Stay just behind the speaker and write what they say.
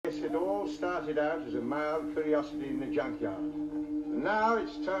it all started out as a mild curiosity in the junkyard. And now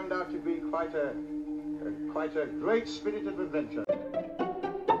it's turned out to be quite a great spirit of adventure.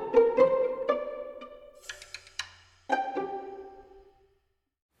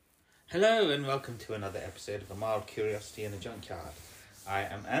 Hello and welcome to another episode of A Mild Curiosity in a Junkyard. I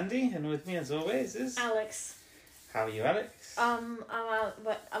am Andy, and with me as always is... Alex. How are you, Alex? I'm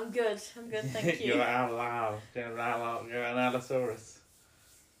good, thank you. You're an Allosaurus.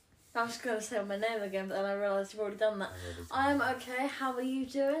 I was going to say my name again, but then I realised you've already done that. I'm okay, how are you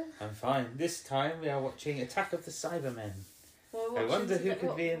doing? I'm fine. This time we are watching Attack of the Cybermen. I wonder who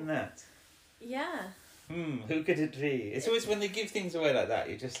could be in that. Yeah. Who could it be? It's always when they give things away like that,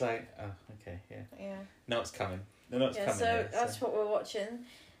 you're just like, oh, okay, yeah. Yeah. No, it's coming. No, it's coming. So that's what we're watching,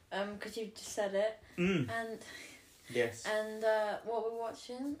 because you just said it. And... Yes. And what we're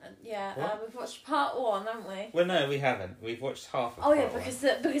watching, we've watched part 1, haven't we? Well, no, we haven't. We've watched half of part one. because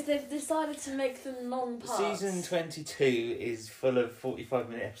they've decided to make them long parts. Season 22 is full of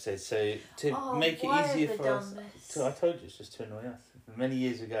 45-minute episodes, so to make it easier for us... I told you, it's just to annoy us. Many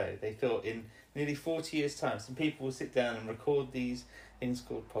years ago, they thought in nearly 40 years' time, some people will sit down and record these things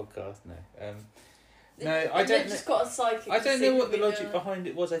called podcasts. I don't know. Got a psychic. I don't know what the logic behind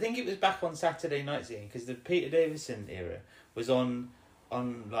it was. I think it was back on Saturday nights because the Peter Davison era was on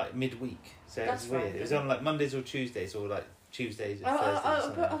like midweek, so it was weird. Right, it was on like Mondays or Tuesdays, or like Tuesdays or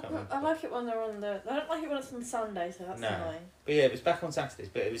Thursdays. I like it when they're on the. I don't like it when it's on Sunday, so that's annoying. But yeah, it was back on Saturdays,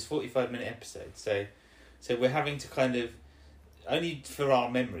 but it was 45-minute episodes. So we're having to kind of. Only for our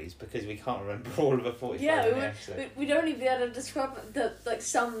memories, because we can't remember all of a 45-minute episode. We'd only be able to describe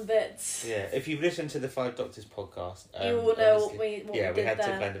some bits. Yeah, if you've listened to the Five Doctors podcast... you will know what we did we had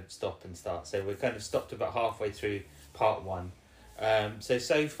to kind of stop and start. So we kind of stopped about halfway through part 1.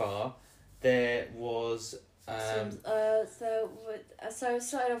 So far, there was... So it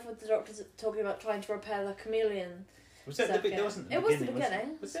started off with the doctors talking about trying to repair the chameleon. Was that the beginning? It was the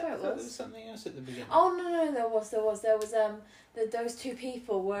beginning. There was something else at the beginning. Oh no! There was those two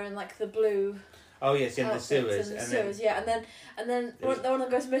people were in like the blue. Oh yes, in the sewers. And then one of them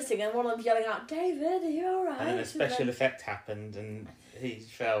goes missing, and one of them yelling out, "David, are you alright?" And then a special effect happened, and he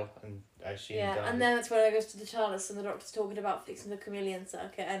fell, and she died. And then that's when it goes to the TARDIS, and the Doctor's talking about fixing the chameleon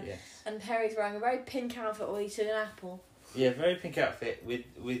circuit, and Perry's wearing a very pink outfit while eating an apple. Yeah, very pink outfit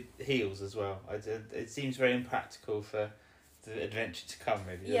with heels as well. It seems very impractical for the adventure to come,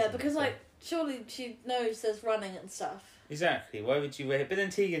 really. Yeah, because surely she knows there's running and stuff. Exactly. Why would you wear? But then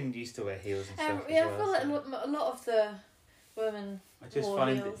Tegan used to wear heels and stuff. Yeah, I feel like a lot of the women. I just wore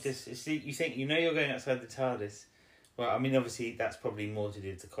find heels. you think you're going outside the TARDIS. Well, I mean, obviously that's probably more to do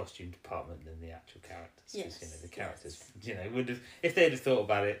with the costume department than the actual characters. Yes. The characters, would have, if they'd have thought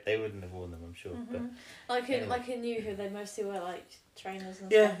about it, they wouldn't have worn them, I'm sure. Mm-hmm. But like in New Who, they mostly wear like trainers and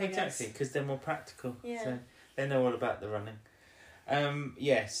stuff. Yeah, exactly, because they're more practical. Yeah. So they know all about the running.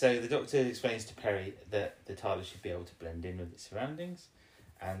 So the Doctor explains to Perry that the TARDIS should be able to blend in with its surroundings,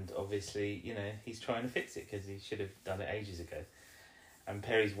 and obviously, he's trying to fix it because he should have done it ages ago. And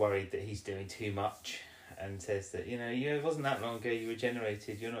Perry's worried that he's doing too much. And says that it wasn't that long ago you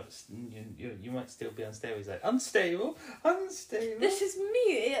regenerated. You're not. You might still be unstable. He's like unstable. This is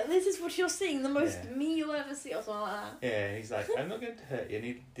me. This is what you're seeing. The most me you'll ever see, or something like that. Yeah, he's like, I'm not going to hurt you. And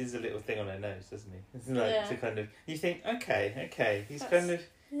he does a little thing on her nose, doesn't he? It's like to kind of. You think, okay. He's kind of.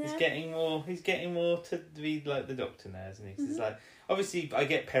 Yeah. He's getting more to be like the Doctor now, isn't he? 'Cause it's like, obviously, I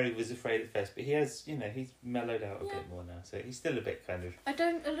get Perry was afraid at first, but he has, he's mellowed out a bit more now, so he's still a bit kind of. I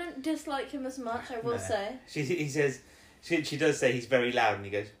don't dislike him as much. I will say. He says, she does say he's very loud, and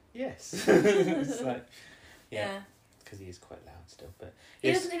he goes, yes. It's like, because he is quite loud still, but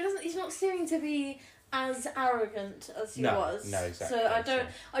he doesn't. He's not seeming to be as arrogant as he was. No, exactly. So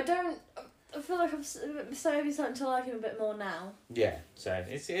I don't. I feel like I'm maybe starting to like him a bit more now. Yeah, so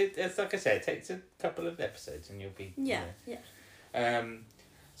it's like I say, it takes a couple of episodes and you'll be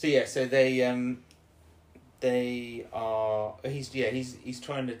So they are. He's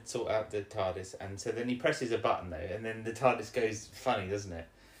trying to sort out the TARDIS, and so then he presses a button though, and then the TARDIS goes funny, doesn't it?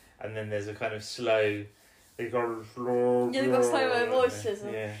 And then there's a kind of slow. They've got slow voices,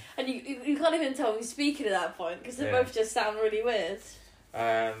 and you can't even tell who's speaking at that point because they both just sound really weird.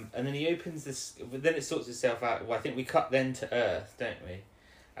 And then he opens this. Then it sorts itself out. Well, I think we cut then to Earth, don't we?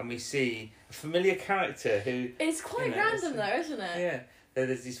 And we see a familiar character who. It's quite random though, isn't it? Yeah,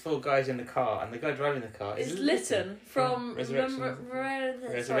 there's these 4 guys in the car, and the guy driving the car is Lytton from Resurrection.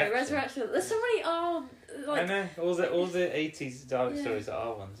 Resurrection. There's so many old. I know all the 80s Dalek stories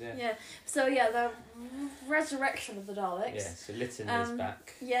are ones. Yeah. Yeah. So the resurrection of the Daleks. Yeah. So Lytton is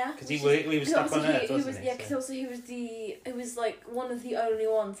back. Yeah. Because he was stuck on Earth, wasn't he? Yeah. Because also he was like one of the only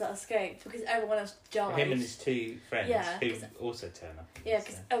ones that escaped because everyone else died. Him and his 2 friends who also turn up. Yeah,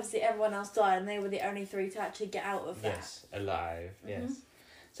 because obviously everyone else died, and they were the only 3 to actually get out of that. Yes, alive. Yes.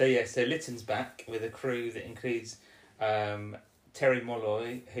 So Lytton's back with a crew that includes Terry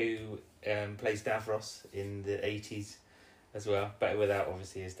Molloy, who plays Davros in the 80s as well, but without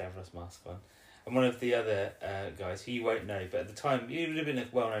obviously his Davros mask on. And one of the other guys who you won't know, but at the time he would have been a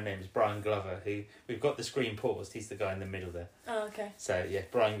well-known name, is Brian Glover, who we've got the screen paused. He's the guy in the middle there. Oh, okay. So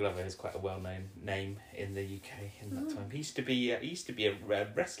Brian Glover is quite a well-known name in the UK in that time. He used to be a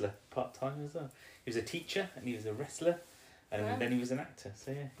wrestler part-time as well. He was a teacher and he was a wrestler. And then he was an actor,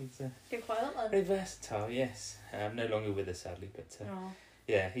 so he's did quite a lot then. Very versatile, yes. No longer with us, sadly, but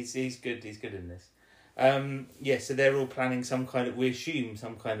he's good. He's good in this. So they're all planning some kind of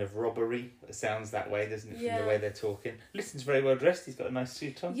robbery. It sounds that way, doesn't it? From the way they're talking. Lytton's very well dressed. He's got a nice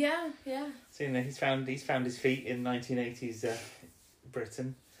suit on. Yeah. So he's found his feet in 1980s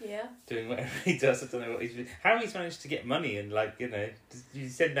Britain. Yeah. Doing whatever he does. I don't know how he's managed to get money and you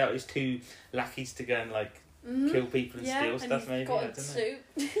send out his 2 lackeys to go and kill people and steal stuff, maybe. Got a suit.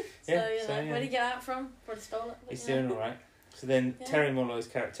 Where did he get that from? Probably stole it. He's doing alright. So then Terry Molloy's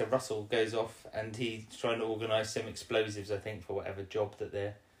character Russell goes off and he's trying to organise some explosives, I think, for whatever job that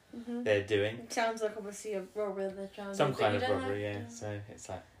they're doing. It sounds like obviously a robbery they're trying to do. Some kind of robbery, So it's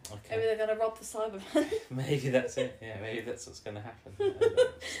like, okay. Maybe they're going to rob the Cybermen. Maybe that's it. Yeah, maybe that's what's going to happen.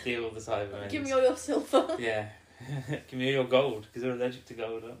 Steal the Cybermen. Give me all your silver. Yeah. Give me all your gold, because they're allergic to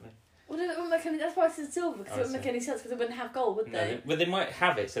gold, aren't they? Well, it wouldn't make any, that's why it's silver, because it wouldn't make any sense, because they wouldn't have gold, would they? Well, they might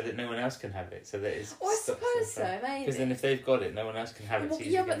have it so that no one else can have it, so that it's... I suppose so, maybe. Because then if they've got it, no one else can have it. But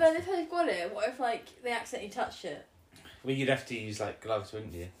then if they've got it, what if, they accidentally touched it? Well, you'd have to use, gloves,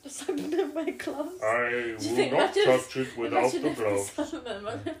 wouldn't you? Just wear gloves. I will not touch it without the gloves.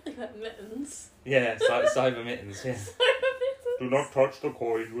 Cybermen had mittens. Yeah, cyber mittens, yeah. Do not touch the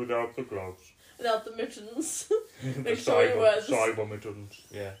coin without the gloves. Without the mittens. Make sure you wear the... Cyber mittens,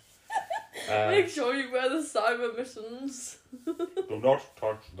 yeah. Make sure you wear the cyber mittens. Do not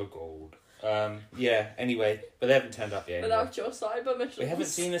touch the gold. Anyway, but they haven't turned up yet. Without your cyber mittens. We haven't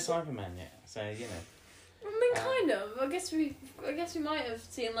seen a Cyberman yet, so I mean, kind of. I guess we might have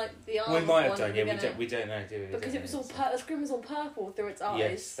seen the arm. We might have done. Yeah, we don't know, do we? Because it was all the screen was all purple through its eyes.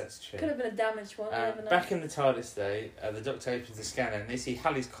 Yes, that's true. Could have been a damaged one. Back in the TARDIS, though, the Doctor opens the scanner and they see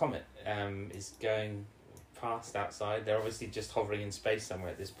Halley's Comet is going past outside. They're obviously just hovering in space somewhere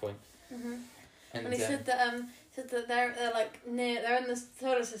at this point. Mm-hmm. And he said that they're near, they're in the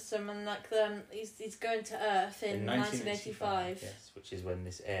solar system, and he's going to Earth in 1985. Yes, which is when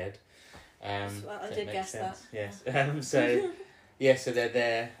this aired. I did guess sense. that. Yes. So they're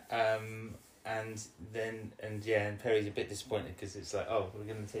there, and Perry's a bit disappointed because it's like, oh,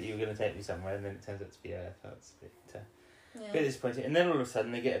 you were gonna take me somewhere, and then it turns out to be Earth. That's a bit disappointing. And then all of a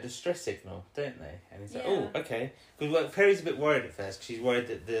sudden they get a distress signal, don't they? And he's like, oh, okay. Because Perry's a bit worried at first because she's worried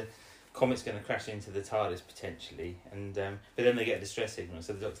that the comet's going to crash into the TARDIS potentially, and but then they get a distress signal,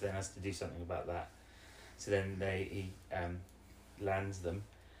 so the Doctor then has to do something about that. So then he lands them,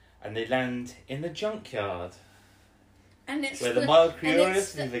 and they land in the junkyard, and it's where the mild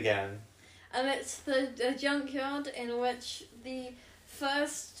curiosity began. And it's the junkyard in which the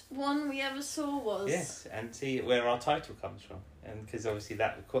first one we ever saw was. Yes, and see where our title comes from, and because obviously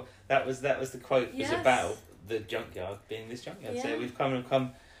that was the quote was about the junkyard being this junkyard. Yeah. So we've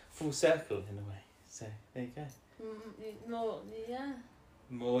come full circle in a way. So there you go.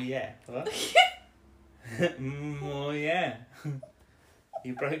 More yeah. What? More yeah.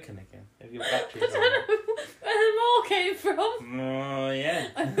 You're broken again. Have your batteries on? Where the more came from? Oh yeah.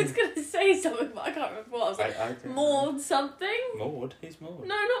 I was going to say something, but I can't remember what. I was like, Maud something? Maud? Who's Maud?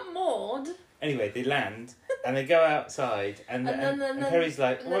 No, not Maud. Anyway, they land and they go outside, and Perry's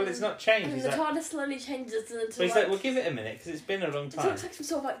like, well, it's not changed. And he's the like, TARDIS slowly changes into but he's like, well, give it a minute, because it's been a long time. It looks like some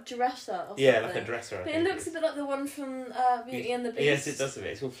sort of dresser or something. Yeah, like a dresser, I think. But it looks a bit like the one from Beauty and the Beast. Yes, it does a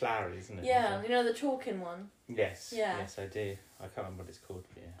bit. It's all flowery, isn't it? Yeah, you know, the talking one. Yes. Yeah. Yes, I do. I can't remember what it's called,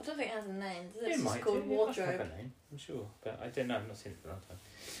 but yeah. I don't think it has a name. It's just called Wardrobe. It might have a name, I'm sure, but I don't know. I've not seen it for a long time.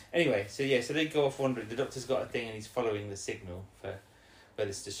 Anyway, so they go off wandering. The Doctor's got a thing and he's following the signal for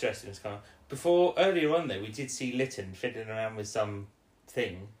this distress in his car. Earlier on though, we did see Lytton fiddling around with some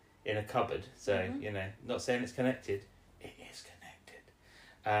thing in a cupboard. So, not saying it's connected. It is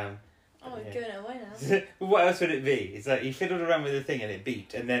connected. Oh, we're going away now. What else would it be? It's like he fiddled around with the thing and it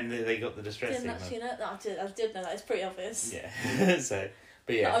beeped, and then they got the distress signal. Didn't actually know that. I did know that. It's pretty obvious. Yeah. So,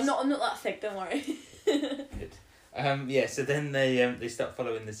 but yeah. No, I'm not that thick. Don't worry. Good. Yeah. So then they start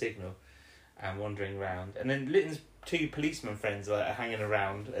following the signal, and wandering around, and then Lytton's two policeman friends are hanging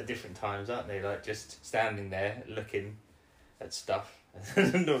around at different times, aren't they? Like just standing there looking at stuff,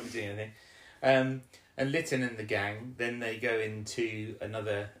 not doing anything. And Lytton and the gang, then they go into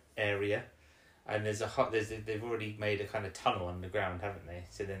another area, and they've already made a kind of tunnel underground, haven't they?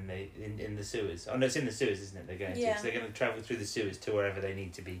 So then they in the sewers. Oh no, it's in the sewers, isn't it? They're going to. So they're going to travel through the sewers to wherever they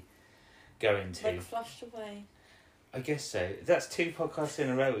need to be going to. Like flushed away. I guess so. That's 2 podcasts in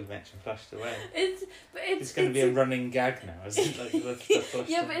a row we've mentioned Flushed Away. It's going to be a running gag now, isn't it? Like,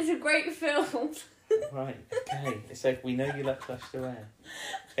 yeah, but it's a great film. Right, okay. It's like, we know you like Flushed Away.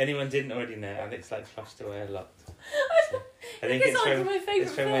 Anyone didn't already know, Alex likes Flushed Away a lot. So, I think it's like my favourite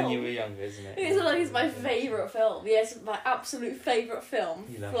it's from when you were younger, isn't it? It's my favourite film. Yes, my absolute favourite film.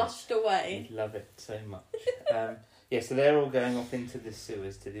 Flushed Away. You love it so much. Yeah, so they're all going off into the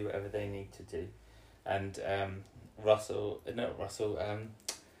sewers to do whatever they need to do. And Russell,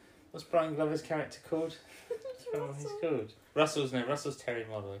 what's Brian Glover's character called? He's called Russell's Terry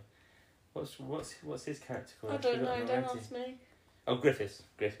Molloy. What's his character called? I don't know. Don't ask me. Oh, Griffiths,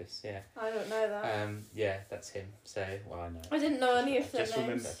 yeah. I don't know that. Yeah, that's him. So, well, I know. I didn't know any of their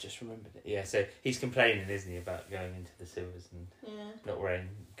names. Just remembered it. Yeah, so he's complaining, isn't he, about going into the sewers and not wearing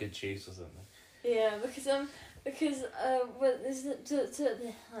good shoes or something. Yeah, because oh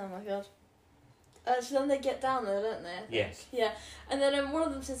my god. So then they get down there, don't they? Yes. Yeah, and then one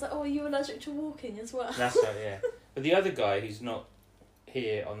of them says, like, "Oh, are you allergic to walking as well?" That's right. Yeah, but the other guy who's not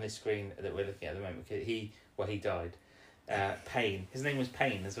here on this screen that we're looking at the moment, because he died. Payne. His name was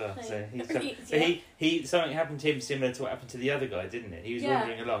Payne as well. Payne. So he something happened to him similar to what happened to the other guy, didn't it? He was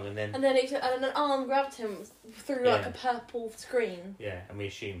wandering along and then an arm grabbed him through like a purple screen. Yeah, and we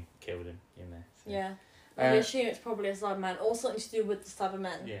assume killed him. So. Yeah, we assume it's probably a Cyberman or something to do with the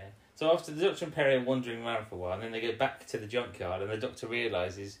Cybermen. Yeah. So after the Doctor and Perry are wandering around for a while, and then they go back to the junkyard, and the Doctor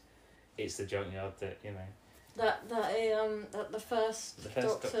realises it's the junkyard that that the first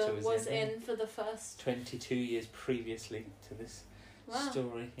Doctor was in for the first 22 years previously to this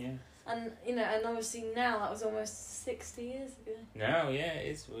story. Yeah. And and obviously now that was almost 60 years ago. Now, yeah, it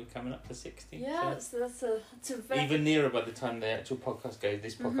is. We're coming up to 60. Yeah, so that's a very... even nearer by the time the actual podcast goes.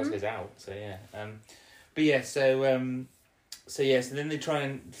 This podcast goes out. So yeah. But yeah. So then they're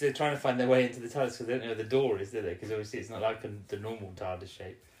trying to find their way into the TARDIS because they don't know where the door is, do they? Because obviously it's not like the normal TARDIS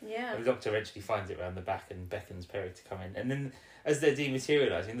shape. Yeah. And the Doctor eventually finds it around the back and beckons Perry to come in. And then as they're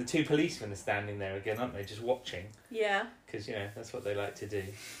dematerialising, the 2 policemen are standing there again, aren't they? Just watching. Yeah. Because that's what they like to do.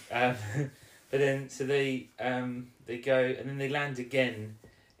 But then so they go and then they land again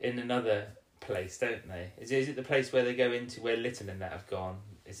in another place, don't they? Is it the place where they go into where Lytton and that have gone?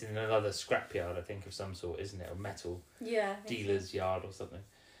 It's in another scrapyard, I think, of some sort, isn't it? A metal dealer's yard or something.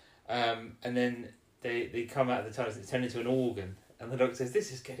 And then they come out of the TARDIS and it's turned into an organ. And the Doctor says,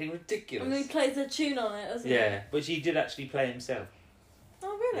 "This is getting ridiculous." And he plays a tune on it, doesn't he? Yeah, which he did actually play himself.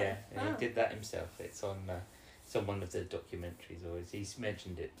 Oh, really? Yeah, he did that himself. It's on one of the documentaries, or he's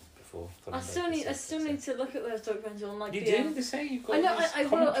mentioned it before. I still need to look at those documentaries on like. You do to say you've got. I know. I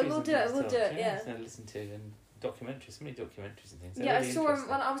will do it. I will do it. Yeah. To listen to and documentaries, so many documentaries and things. Yeah, really I saw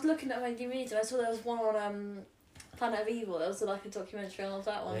when I was looking at my DVDs, and I saw there was one on Planet of Evil. There was like a documentary on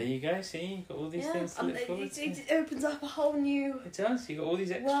that one. There you go. See, you've got all these things to look forward to. It opens up a whole new. It does. You've got all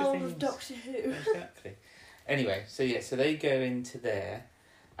these extra world things. Of Doctor Who. Exactly. Anyway, so they go into there,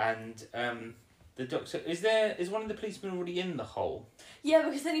 and the Doctor is one of the policemen already in the hole? Yeah,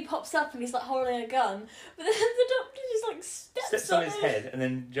 because then he pops up and he's like holding a gun, but then the Doctor just like steps on his head and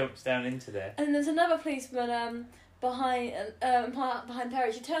then jumps down into there. And there's another policeman behind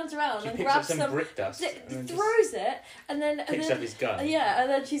Perry. She turns around and grabs some brick dust, throws it, and then picks up his gun. Yeah, and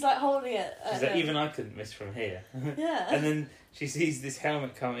then she's like holding it. She's like, even I couldn't miss from here. Yeah. And then she sees this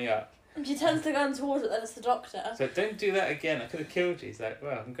helmet coming up. And she turns the gun towards it. Then it's the Doctor. So don't do that again. I could have killed you. He's like,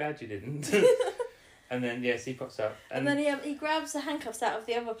 well, I'm glad you didn't. And then yes, he pops up, and then he grabs the handcuffs out of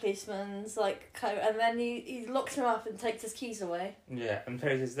the other policeman's like coat, and then he locks him up and takes his keys away. Yeah, and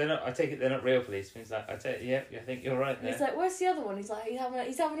Perry says I take it they're not real policemen. He's like, I think you're right there. He's like, where's the other one? He's like,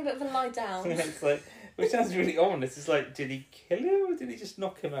 he's having a bit of a lie down. It's like, which sounds really ominous. It's like, did he kill him or did he just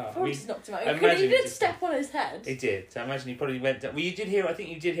knock him out? Probably just knocked him out. He did step on his head. He did. So I imagine he probably went down. Well, I think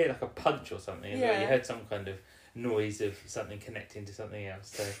you did hear like a punch or something. Yeah. You heard some kind of noise of something connecting to something else.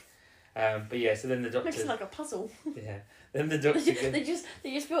 So. But yeah, so then the doctor... Looks like a puzzle. Yeah. Then the doctor... they just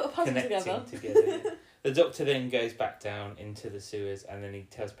built a puzzle together. Yeah. The doctor then goes back down into the sewers, and then he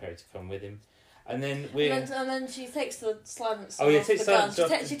tells Perry to come with him. And then and then she takes the silencer. She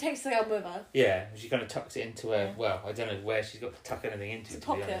takes the gun with her. Yeah, she kind of tucks it into her... Well, I don't know where she's got to tuck anything into,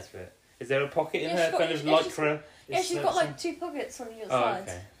 to be honest with it. Is there a pocket in her kind of lycra? Yeah, she's got like 2 pockets on either side.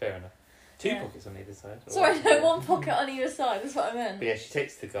 Okay, fair enough. 2 pockets on either side. Sorry, no, 1 pocket on either side. That's what I meant. But yeah, she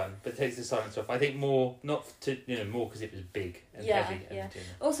takes the gun, but takes the silencer off. I think more because it was big and heavy. Yeah.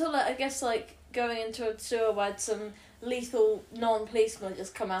 Also, like I guess like going into a sewer where some lethal non-policemen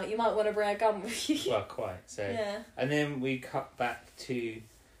just come out, you might want to bring a gun with you. Well, quite. So yeah. And then we cut back to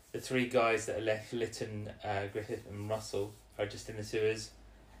the 3 guys that are left. Lytton, Griffith, and Russell are just in the sewers.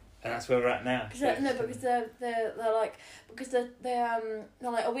 And that's where we're at now. Because they're like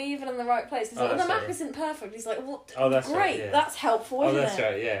are we even in the right place? He's like, the map isn't perfect. He's like, well, that's great, right, yeah. That's helpful, isn't it? Oh, that's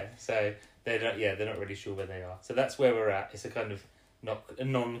right, yeah. So they're not really sure where they are. So that's where we're at. It's a kind of not a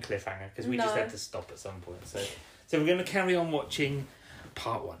non-cliffhanger because we just had to stop at some point. So we're going to carry on watching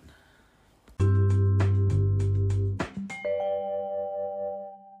part 1.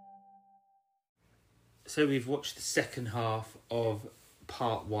 So we've watched the second half of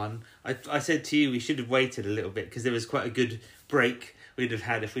part 1. I said to you we should have waited a little bit because there was quite a good break we'd have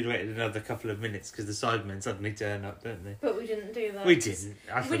had if we'd waited another couple of minutes because the Cybermen suddenly turn up, don't they? But we didn't do that. We didn't.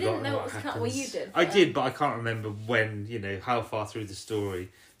 We didn't know what was happening. Well, you did. I did, but I can't remember when, how far through the story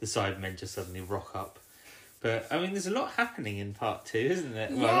the Cybermen just suddenly rock up. But, I mean, there's a lot happening in part 2, isn't there?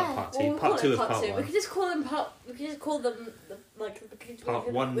 Yeah. Well, not part 2. Part 2 of part 1. We could just call them part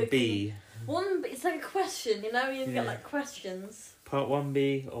 1B. It's like a question, you get like questions. Part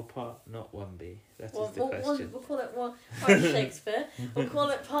 1B or part not 1B? That is the question. We'll call it one. Right, Shakespeare. We'll call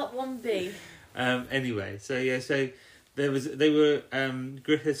it part 1B. Anyway, so they were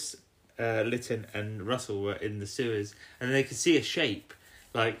Griffiths, Lytton, and Russell were in the sewers, and they could see a shape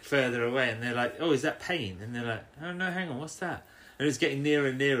like further away, and they're like, "Oh, is that Payne?" And they're like, "Oh no, hang on, what's that?" And it was getting nearer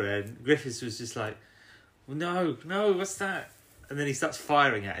and nearer, and Griffiths was just like, well, "No, what's that?" And then he starts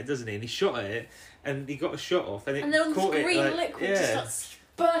firing at it, doesn't he? And he shot at it, and he got a shot off, and then all this green liquid just starts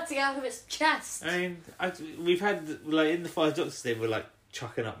spurting out of its chest. I mean, we've had in the 5 Doctors they were like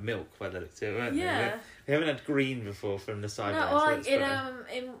chucking up milk by the looks of it, weren't they? We haven't had green before from the Cybermen. No, like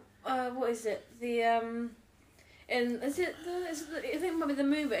in what is it? I think it might be the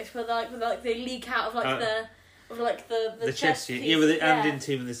movie where they leak out of the chest piece. Yeah, and in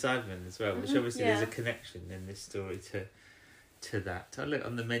Team of the Cybermen as well, which obviously there's a connection in this story to that. I look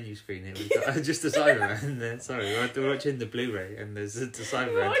on the menu screen here. We've got just a Cyberman there. Sorry, we're watching the Blu-ray, and there's a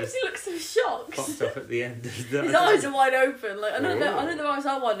Cyberman. Why does he look so shocked? Popped up at the end. His eyes are wide open. I know their eyes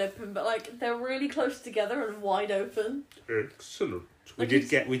are wide open, but they're really close together and wide open. Excellent. We did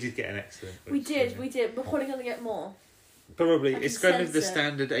get an excellent. We did. We're probably going to get more. Probably, it's kind of the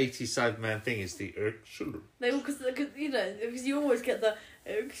standard 80s Cyberman thing. Is the excellent. Because you always get the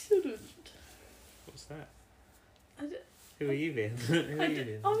excellent. What's that? Who are you being?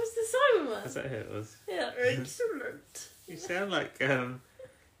 I was the Cyberman. Is that who it was? Yeah, excellent. You sound like Yoda.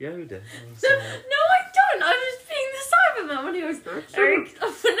 No, I don't. I was being the Cyberman when he goes.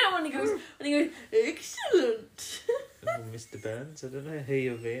 When he goes excellent. Mr. Burns, I don't know who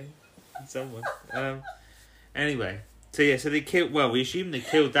you're being. Someone. Anyway, so they killed. Well, we assume they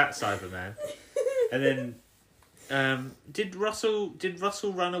killed that Cyberman, and then did Russell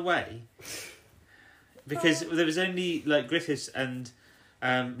run away? Because there was only Griffiths and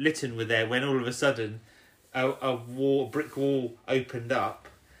Lytton were there when all of a sudden a brick wall opened up,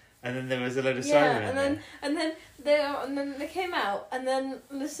 and then there was a load of Cybermen and then they came out, and then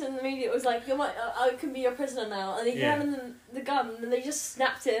Lytton immediately was like, I can be your prisoner now, and he gave them the gun, and they just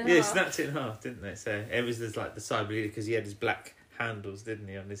snapped it in half. Yeah, snapped it in half, didn't they? So it was the cyber leader because he had his black handles, didn't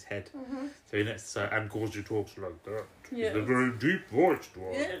he, on his head? Mm-hmm. So he next to and because he talks like that, with a very deep voice.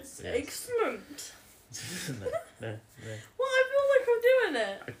 Yes, excellent. No. Well, I feel like I'm doing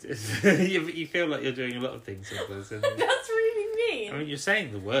it. You feel like you're doing a lot of things sometimes. That's really mean. I mean, you're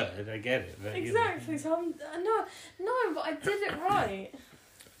saying the word. I get it. But, exactly. So I'm no, but I did it right.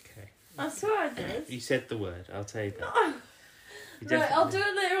 Okay. I swear I did. You said the word. I'll take that. No. Right, I'll do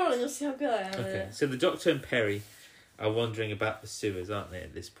it later on, and you'll see how good I am. Okay. So the Doctor and Perry are wandering about the sewers, aren't they?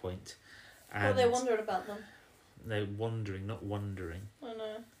 At this point. And they're wondering about them. They're wandering, not wondering. I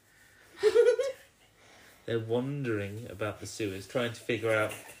know. They're wandering about the sewers, trying to figure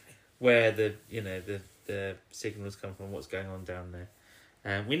out where the signals come from, what's going on down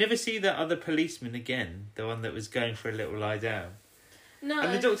there. We never see that other policeman again, the one that was going for a little lie down. No.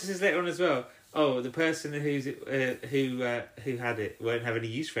 And the Doctor says later on as well, oh, the person who had it won't have any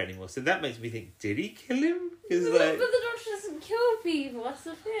use for it anymore. So that makes me think, did he kill him? Because But the Doctor doesn't kill people. That's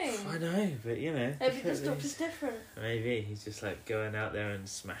the thing. I know, but you know, Maybe this Doctor's different. maybe he's just like going out there and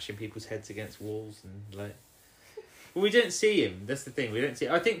smashing people's heads against walls and like. Well, we don't see him. That's the thing. We don't see.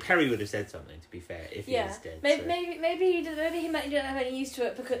 I think Perry would have said something. To be fair, if he was dead. Maybe, so. maybe he didn't have any use to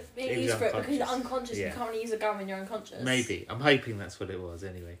it because He was because he's unconscious. Yeah. You can't really use a gun when you're unconscious. Maybe. I'm hoping that's what it was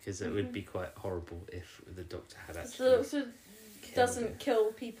anyway, because it would be quite horrible if the Doctor had actually. So the Doctor doesn't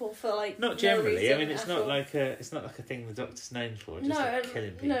kill people for like. Not generally. No reason I mean, it's at not all. like a thing the Doctor's known for. Just like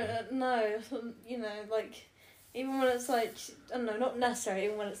killing people. No. You know, like even when it's like I don't know, not necessary.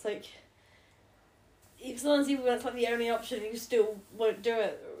 Even when it's like. Sometimes even when it's like the only option, you still won't do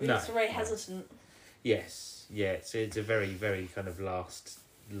it. It's very hesitant. Yes, yeah. So it's a very, very kind of last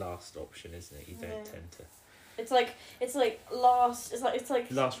option, isn't it? You don't tend to. It's like last. It's like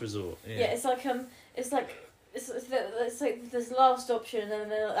last resort. Yeah. Yeah, it's like this last option,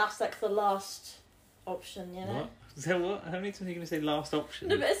 and then that's like the last option. You know. What? So what? How many times are you going to say last option?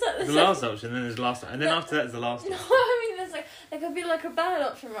 No, but it's like the last option, then there's last, and then after that is the last. No, option. I mean there's like there could be like a bad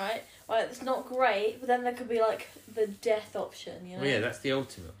option, right? Like it's not great, but then there could be like the death option, you know. Well, yeah, that's the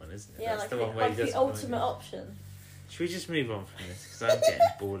ultimate one, isn't it? Yeah, that's like the one where like he the doesn't ultimate option. Should we just move on from this? Because I'm getting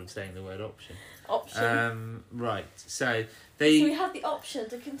bored of saying the word option. Option. Right. So So we have the option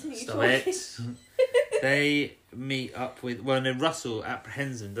to continue Stop talking. it. They meet up with. Well, no, Russell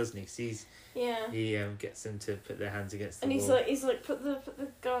apprehends them, doesn't he? 'Cause he gets them to put their hands against the and wall. he's like put the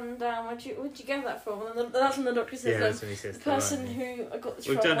gun down. Where'd you get that from? And that's when the Doctor says, that's when he says the person who I got this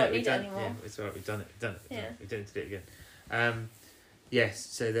we've from done won't it. need We've done it anymore. Yeah, it's alright. We've done it. Yeah. We don't do it again. Yes.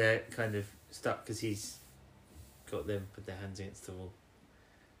 So they're kind of stuck because he's got them put their hands against the wall.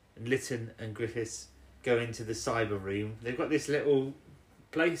 And Lytton and Griffiths go into the cyber room. They've got this little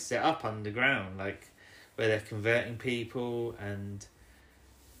place set up underground, like where they're converting people, and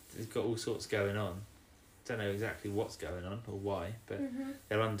they've got all sorts going on. Don't know exactly what's going on or why, but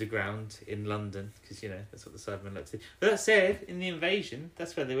they're underground in London because that's what the Cybermen like to do. But that said, in the invasion,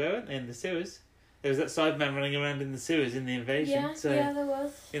 that's where they were, weren't they? In the sewers. There was that Cyberman running around in the sewers in the invasion. Yeah, so, there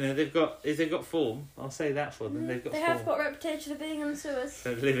was. they've got form. I'll say that for them. They've got. They form. have got a reputation of being in the sewers.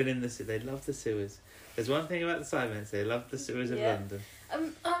 They're living in the sewers. They love the sewers. There's one thing about the Cybermen: they love the sewers of London.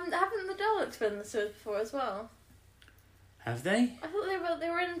 Haven't the Daleks been in the sewers before as well? Have they? I thought they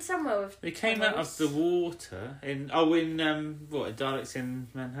were in somewhere with. They came out of the water in Daleks in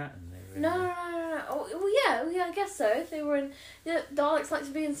Manhattan. They were No. Oh, yeah, I guess so. They were in. Yeah, Daleks like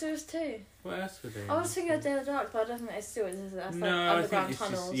to be in sewers too. What else were they? I was thinking of Day of the Daleks, but I don't think it's sewers. Is it? That's like I underground think it's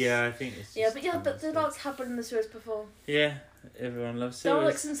tunnels. I think it's. But the Daleks have been in the sewers before. Yeah, everyone loves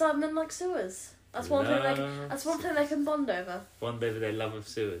sewers. Daleks and Cybermen like sewers. That's one thing they can bond over. Bond over their love of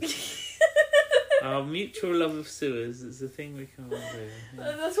sewers. Our mutual love of sewers is the thing we can bond over.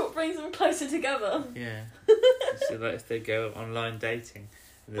 Yeah. That's what brings them closer together. Yeah. So like if they go online dating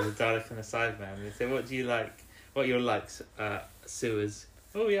and there's a Dalek and a Cyberman and they say, what do you like? What are your likes? Sewers.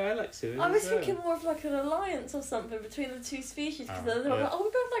 Oh yeah, I like sewers. I was thinking more of like an alliance or something between the two species because they're like, we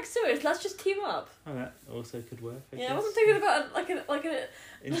both like sewers. Let's just team up. Oh, that also could work. I guess. I wasn't thinking about like an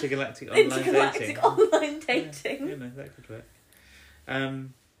intergalactic online dating. That could work.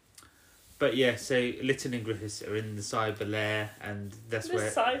 But yeah, so Lytton and Griffiths are in the cyber lair, and that's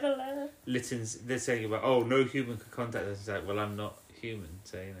where cyber lair. They're saying about, no human can contact us. It's like, well, I'm not human,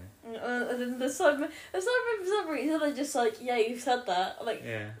 so And then the Cybermen for some reason they're just like, yeah, you said that. Like,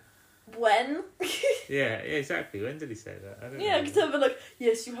 yeah. When? yeah, exactly. When did he say that? I don't know. Yeah, because they're like,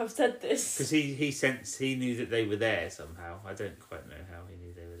 yes, you have said this. Because he knew that they were there somehow. I don't quite know how he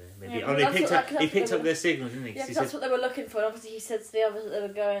knew they were there. Maybe he picked up their signals, didn't he? Yeah, that's what they were looking for. And obviously, he said to the others that they were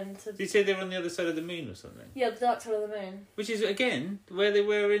going to. Did he say they were on the other side of the moon or something? Yeah, the dark side of the moon. Which is again where they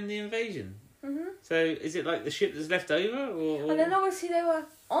were in the invasion. Mhm. So is it like the ship that's left over, or? And then obviously they were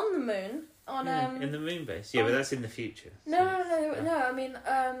on the moon in the moon base. Yeah, but that's in the future. No. I mean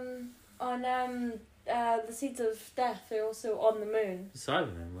on the Seeds of Death. They're also on the moon. The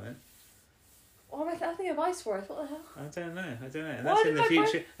Cybermen weren't. Oh, I think of Ice Warriors. What the hell? I don't know. And that's in the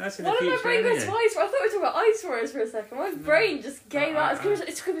future. That's in the future. Why did my brain go to Ice Warriors? I thought we were talking about Ice Warriors for a second. My brain just gave out. It's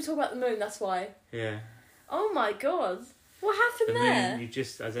because we talk about the moon. That's why. Yeah. Oh my god. What happened there?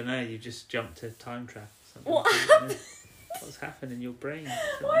 Moon, you just jumped to time travel. What happened? What's happened in your brain?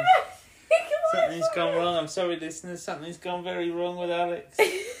 Something's gone wrong. I'm sorry, listeners. Something's gone very wrong with Alex.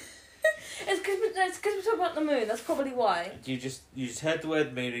 It's because we talk about the moon. That's probably why. You just heard the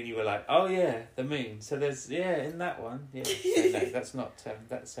word moon and you were like, oh yeah, the moon. So there's in that one. Yeah. So no, that's not.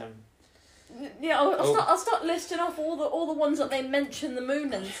 Yeah, I'll start listing off all the ones that they mention the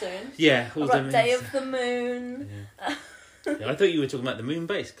moon in soon. Yeah, all like the Day of the Moon. Yeah. Yeah, I thought you were talking about the moon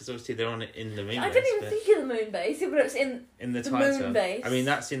base because obviously they're on it in the moon base. I didn't even think of the moon base, but it's in the moon base. I mean,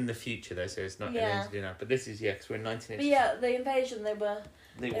 that's in the future though, so it's not Yeah. anything to do now. But this is because we're in 1980. But yeah, the invasion they were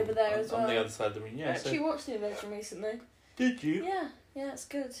there as well. On the other side of the moon. Yeah. I actually watched the invasion recently. Did you? Yeah, it's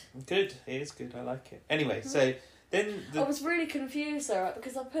good. Good, it is good. I like it. Anyway, so then I was really confused though, right?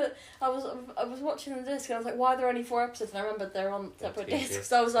 Because I was watching the disc and I was like, why are there only 4 episodes? And I remembered they're on separate discs.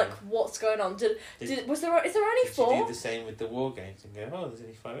 So I was like, what's going on? Is there only 4? Did you do the same with the war games and go, oh, there's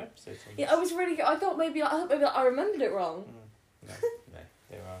only 5 episodes on this? Yeah, I was really. I thought maybe I remembered it wrong. No,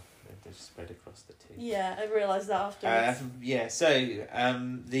 there are. They're just spread across the 2. Yeah, I realised that afterwards. So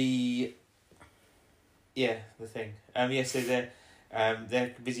the thing. So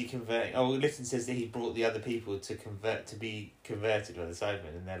they're busy converting. Oh, Lytton says that he brought the other people to be converted by the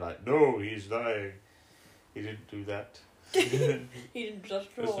Cybermen, and they're like, no, he's lying. He didn't do that. He didn't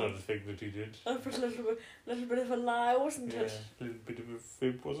just draw. That's not a thing that he did. That was a little bit of a lie, wasn't it? A little bit of a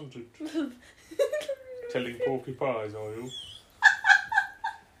fib, wasn't it? Telling porky pies, are you?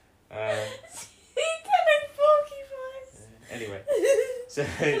 Telling porky pies. Anyway, so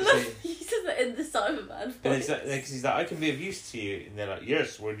he said that in the Cyberman. But it's like, because he's like, I can be of use to you, and they're like,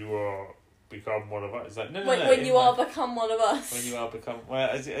 yes, when you are become one of us. It's like, no. When you are become one of us. When you are become, well,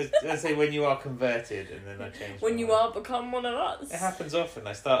 I say when you are converted, and then I change. When you are become one of us. It happens often.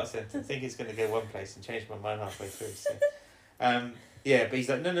 I start a sentence, think it's going to go one place, and change my mind halfway through. So, but he's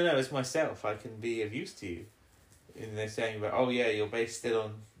like, no, it's myself. I can be of use to you. And they're saying, but oh yeah, you're based still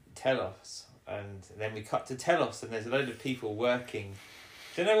on Telos, and then we cut to Telos, and there's a load of people working.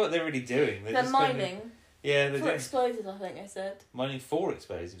 Don't know what they're really doing. They're mining. They're for explosives, I think I said. Mining for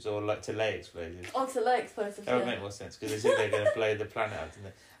explosives, or like to lay explosives. Oh, to lay explosives. That would make more sense because they said they're going to blow the planet out, didn't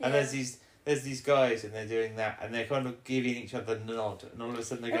they? And there's these guys, and they're doing that, and they're kind of giving each other a nod, and all of a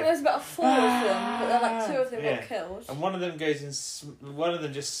sudden they go. There's about 4 of them, but they're like 2 of them got killed. And one of them goes and one of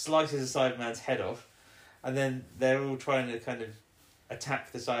them just slices a Cyberman's head off, and then they're all trying to kind of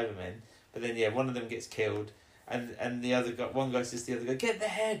attack the Cybermen, but then one of them gets killed. And the other guy, one guy says to the other guy, get the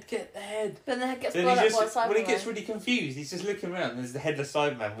head. Then the head gets blown up by a Cyberman. When he gets really confused, he's just looking around and there's the headless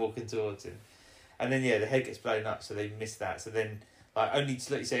Cyberman walking towards him. And then, the head gets blown up, so they miss that. So then, only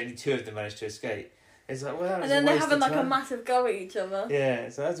 2 of them manage to escape. It's like, well, and then they're having a massive go at each other. Yeah,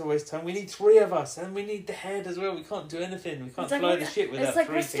 so that's a waste of time. We need 3 of us, and we need the head as well. We can't do anything. We can't fly the ship without 3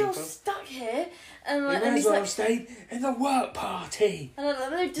 people. It's like, we're still stuck here. And we may as well have stayed in the work party.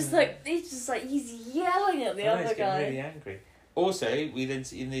 And they're just he's yelling at the other guy. He's really angry. Also, we then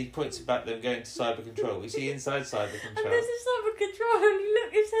see in the points about them going to cyber control. We see inside cyber control. And there's a cyber control,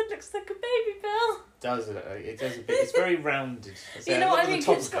 and his head looks like a baby bell. It does a bit. It's very rounded. You know what I mean?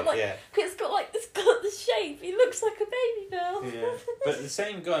 It's got the shape. He looks like a baby bell. Yeah, but the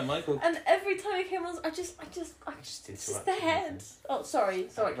same guy, Michael. And every time he came on, I just interrupted. The head. Oh, sorry.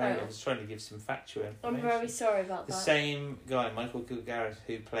 I was trying to give some factual information. I'm very sorry about that. The same guy, Michael Kilgareth,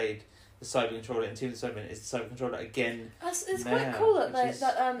 who played the cyber controller in Team of the Cybermen, is the cyber controller again. It's quite cool that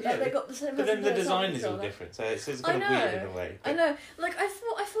they got the same. But then the design is all different, so it's kind of weird in a way. I know. Like I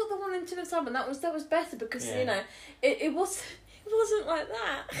thought the one in Team of the Cybermen that was better because it wasn't like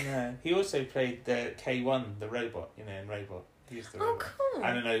that. No, he also played the K1, the robot, in Robot. He's the robot. Cool.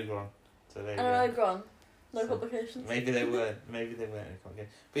 And an Ogron. So there you go. An Ogron. No complications. Maybe they weren't.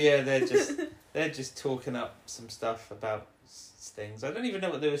 But yeah, they're just talking up some stuff about things. I don't even know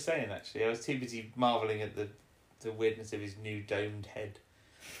what they were saying actually. I was too busy marvelling at the weirdness of his new domed head.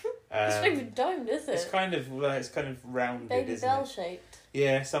 It's not even domed, is it? It's kind of rounded, baby isn't bell it? shaped.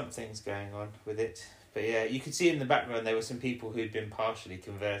 Yeah, something's going on with it. But yeah, you could see in the background there were some people who'd been partially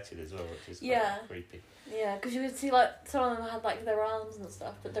converted as well, which is kind of creepy. Yeah, because you would see some of them had their arms and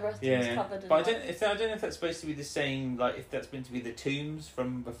stuff, but the rest was covered. But I don't know if that's supposed to be the same. If that's meant to be the tombs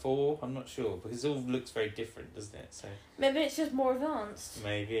from before. I'm not sure because it all looks very different, doesn't it? So maybe it's just more advanced.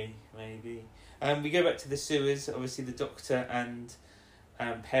 Maybe. We go back to the sewers. Obviously, the Doctor and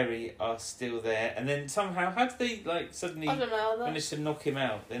Perry are still there, and then somehow, how do they suddenly manage to knock him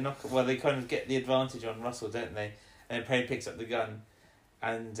out? They kind of get the advantage on Russell, don't they? And then Perry picks up the gun,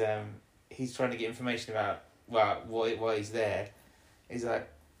 and he's trying to get information about why he's there. He's like,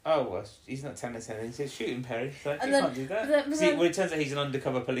 oh, well, he's not telling us anything. He says, shoot him, Perry. He's like, can't do that. It turns out he's an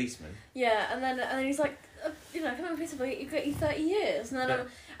undercover policeman. Yeah, and then he's like, come on, peaceable, you got you 30 years.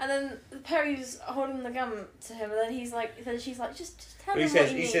 And then Perry's holding the gun to him, and then she's like, just tell him what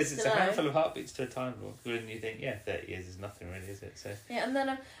he needs says it's to a know. handful of heartbeats to a time lord. And you think, 30 years is nothing really, is it? So yeah, and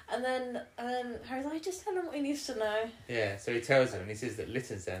then Harry's like, just tell him what he needs to know. yeah, so he tells him, and he says that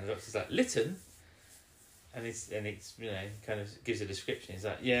Lytton's there, and the doctor's like, Lytton? And it's kind of gives a description. He's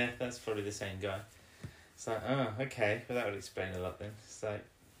like, yeah, that's probably the same guy. It's like, oh, okay, well that would explain a lot then. It's like,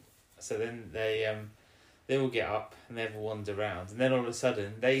 so then they all get up and they have a wander around, and then all of a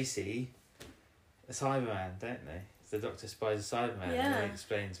sudden they see a Cyberman, don't they? So the Doctor spies a Cyberman, and then he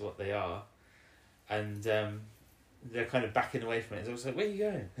explains what they are, and they're kind of backing away from it. It's like, where are you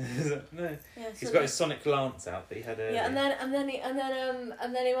going? Like, no, Yeah, so he's got his sonic lance out that he had earlier. yeah, and then he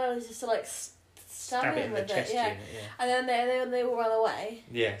manages to like stab him it in the with chest it, yeah. unit, yeah. And then they all run away.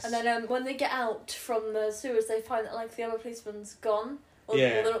 Yes. And then when they get out from the sewers, they find that like the other policeman's gone. Or,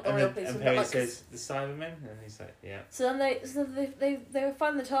 yeah. well, they're not the real policeman, and Perry but, like, says the Cybermen, and he's like, yeah. So then they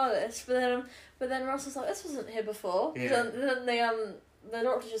find the TARDIS, but then Russell's like, this wasn't here before. Yeah. Then the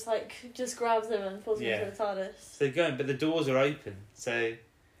Doctor just grabs him and pulls him into the TARDIS. So they're going, but the doors are open, so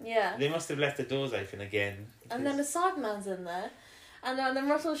yeah, they must have left the doors open again. And then the Cyberman's in there, and then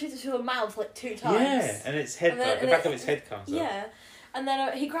Russell shoots it through the mouth like 2 times. Yeah, and its head, the back of its head comes up. Yeah. And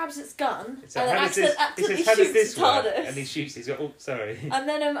then he grabs its gun, It's and like, then accidentally shoots the work? TARDIS. And he shoots. He's got. Oh, sorry. And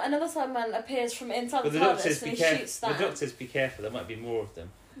then another Cyberman appears from inside But the the doctor TARDIS, says, and "Be he careful." shoots that. The doctor says, "Be careful. There might be more of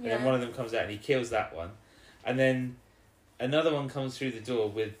them." And Yeah. then one of them comes out and he kills that one, and then another one comes through the door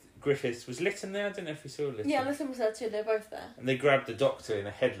with Griffiths. Was Lytton there? I don't know if we saw Lytton. Yeah, Lytton was there too. They're both there. And they grab the doctor in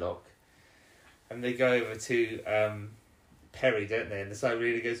a headlock, and they go over to Perry, don't they? And the Cyber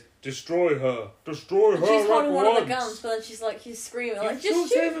leader goes, "Destroy her! Destroy her!" She's holding one of the once." guns, but then she's screaming like, You "Just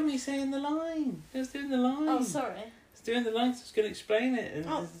talked shoot!" over me saying the line. I was doing the line. Oh, sorry. I was doing the line, so I was going to explain it. And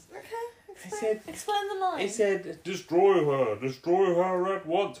Oh, okay. said- Explain the line. he said, "Destroy her at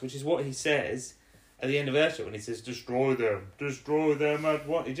once," which is what he says at the end of Earthshot when he says, "Destroy them at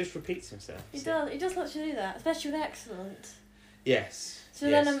once." He just repeats himself. He does literally do that, especially with Excellent. Yes. So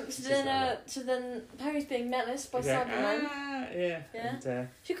yes, then Perry's being menaced by he's like, Cybermen. yeah. Yeah. And,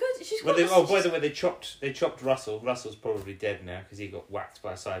 She's well, got. by the way, they chopped Russell. Russell's probably dead now because he got whacked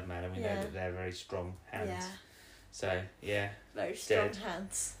by a Cyberman, and we know that they're very strong hands. Yeah. So yeah. Very strong Dead.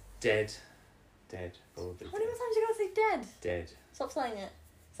 hands. Dead. Probably. How many more times are you going to say dead? Dead. Stop saying it.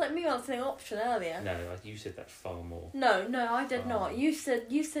 It's like me answering option earlier. No, you said that far more. No, I did Oh. not. You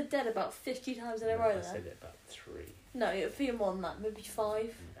said dead about 50 times in a No, row I then. said it about 3. No, it'd be more than that, maybe 5.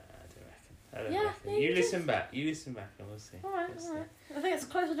 No, I don't reckon. Yeah, reckon. yeah, You you listen back, and we'll see. Alright. We'll see. I think it's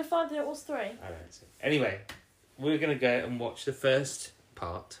closer to 5 than it was 3. I don't see. Anyway, we're going to go and watch the first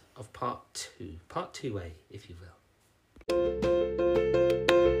part of part 2. Part 2A, if you will.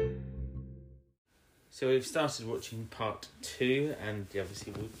 So we've started watching part 2, and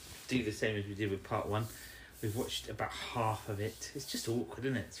obviously we'll do the same as we did with part 1. We've watched about half of it. It's just awkward,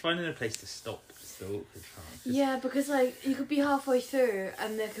 isn't it? It's finding a place to stop. It's the awkward part. Yeah, because like you could be halfway through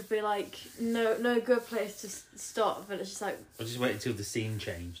and there could be like no good place to stop, but it's just like. I'll just wait until the scene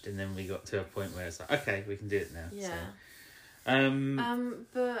changed, and then we got to a point where it's like, okay, we can do it now. Yeah. So.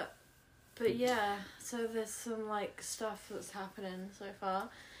 But yeah. So there's some like stuff that's happening so far,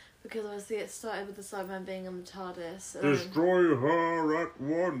 because obviously it started with the Cybermen being on the TARDIS. Destroy her at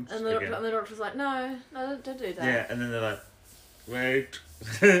once. And the Doctor's like, no, don't do that. Yeah, and then they're like, wait.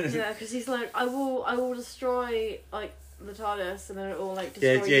 Yeah, because he's like, I will destroy like the TARDIS, and then it will like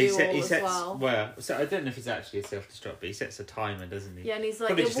destroy you all as well. Well, so I don't know if it's actually a self-destruct, but he sets a timer, doesn't he? Yeah, and he's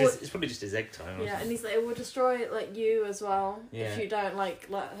like, it's probably just his egg timer. Yeah, and he's like, it will destroy like you as well Yeah. if you don't like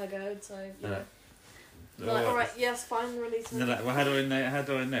let her go. So you know. Like, Like, alright, yes, fine, release and me. they're like, well, how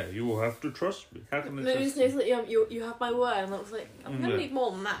do I know? You will have to trust me. How can I No, trust he's you? like, you have my word, and I was like, I'm gonna need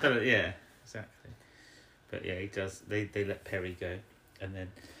more than that. Yeah, exactly. But yeah, he does. They let Perry go, and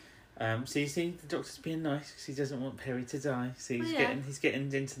then, so you see, the Doctor's being nice because he doesn't want Perry to die. So he's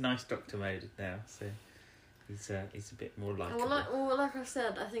getting into nice Doctor mode now. So he's a bit more likable. Well, like I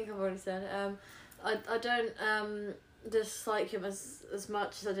said, I think I've already said. I don't dislike him as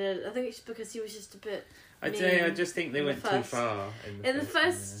much as I did. I think it's because he was just a bit. I just think they went too far. In the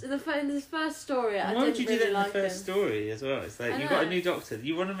first story, I didn't really like him. Why would you do that in the first story as well? It's like you've got a new Doctor.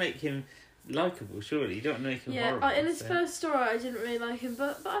 You want to make him likeable. Surely you don't make him horrible. In his first story, I didn't really like him,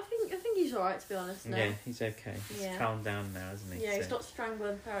 but I think he's alright, to be honest. Now. Yeah, he's okay. He's calmed down now, hasn't he? Yeah, he's not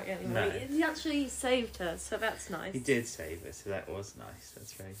strangling the parrot anymore. No. He actually saved her, so that's nice. He did save her, so that was nice.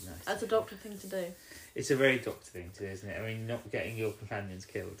 That's very nice. That's a doctor thing to do. It's a very doctor thing to do, isn't it? I mean, not getting your companions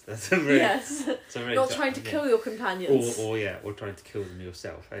killed. That's a very... Yes. It's a very not trying to kill your companions. Or trying to kill them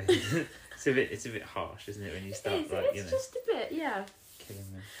yourself. It's a bit harsh, isn't it, when you start, It's just a bit, yeah.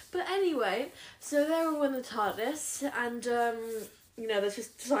 killing them. But anyway, so they're all in the TARDIS, and there's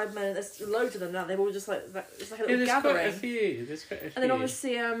just Cybermen, and there's loads of them now. They've all just like it's like a little gathering. There's quite a few. And then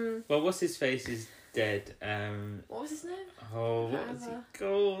obviously well, what's his face is dead. What was his name? Oh, what was he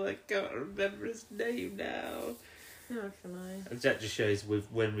called? I can't remember his name now. No, can I? That just shows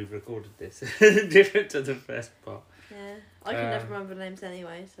when we've recorded this, different to the first part. Yeah, I can never remember names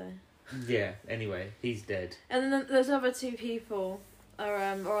anyway. So. Yeah. Anyway, he's dead. And then there's other two people are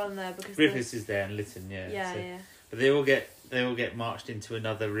on there because Griffiths is there and Lytton. Yeah. But they all get marched into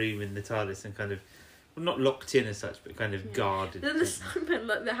another room in the TARDIS and kind of. Well, not locked in as such, but kind of guarded. Then the Cybermen,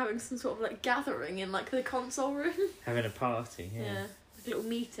 like, they're having some sort of like gathering in like the console room. Having a party, yeah. Like a little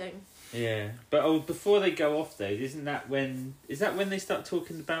meeting. Yeah, but before they go off though, is that when they start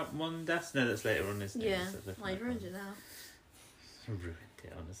talking about Mondas? No, that's later on, isn't it? Yeah, I ruined it now. Ruined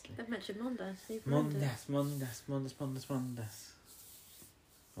it, honestly. They've mentioned Mondas.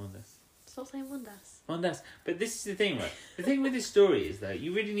 Mondas. Stop saying Mondas. Mondas. But this is the thing, right? The thing with this story is that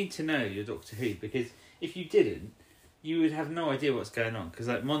you really need to know your Doctor Who, because if you didn't, you would have no idea what's going on. Because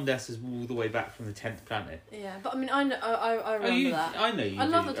like Mondas is all the way back from the 10th planet. Yeah, but I mean, I remember that. I know you. I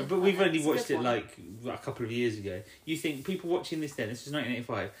do. love the 10th But we've planet. only watched it one. like a couple of years ago. You think people watching this then? This was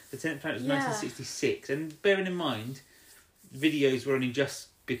 1985. The 10th planet was 1966, and bearing in mind, videos were only just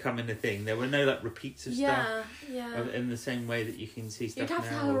becoming a thing. There were no like repeats of stuff. Yeah. In the same way that you can see stuff You'd have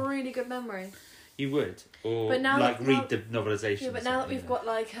now. to have a really good memory. You would, or but now like read now, the novelisation. Yeah, but now that we've got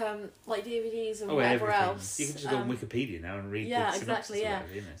like DVDs and everything. whatever else, you can just go on Wikipedia now and read. Yeah, the exactly. or Yeah,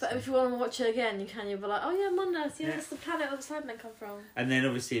 whatever, you know, but if you want to watch it again, you can. You'll be like, oh yeah, Mondas. Yeah, that's the planet where the Cybermen come from. And then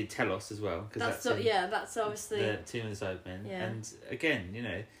obviously Telos as well, because that's obviously the Tomb of the Cybermen. Yeah. And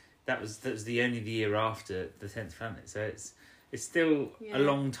again, that was the only the year after the 10th planet, so it's still a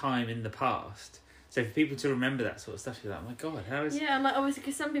long time in the past. So for people to remember that sort of stuff, you're like, oh my god, how is? Yeah, and like obviously,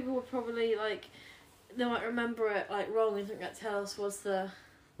 because some people would probably like. They might remember it like wrong and think that Telos was the.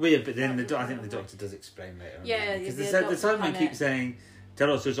 Well, yeah, but then I think the Doctor does explain later on. Yeah, because the the Cybermen keep saying,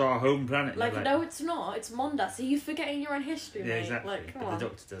 Telos is our home planet. Like, no, it's not. It's Mondas. Are you forgetting your own history, yeah, mate? Exactly. Like, come but on. the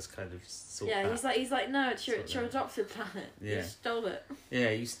Doctor does kind of sort he's like, no, it's your adopted planet. Yeah. You stole it. Yeah,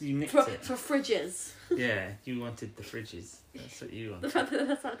 you nicked it. For fridges. Yeah, you wanted the fridges. That's what you wanted. The fact that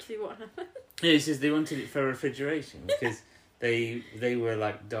that's actually what happened. Yeah, he says they wanted it for refrigeration because they were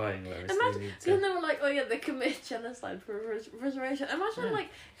like dying. Imagine, they were like, oh yeah, they commit genocide for refrigeration. Imagine like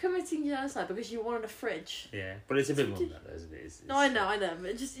committing genocide because you wanted a fridge. Yeah, but it's a bit more than that, though, isn't it? No, I know,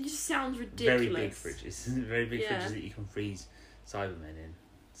 but it just sounds ridiculous. Very big fridges, very big fridges that you can freeze Cybermen in.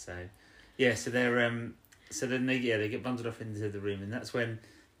 So, yeah, so they're so then they get bundled off into the room, and that's when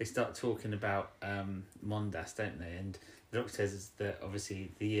they start talking about Mondas, don't they? And the Doctor says that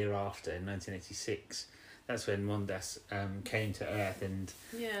obviously the year after, in 1986. That's when Mondas came to Earth and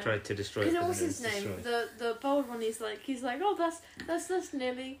tried to destroy it. Because what's his name? The bold one. He's like, oh, that's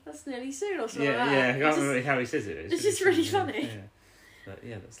nearly soon or something. I can't remember how he says it. It's just really funny. Yeah. But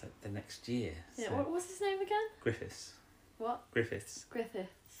yeah, that's like the next year. Yeah. So. What's his name again? Griffiths. What? Griffiths.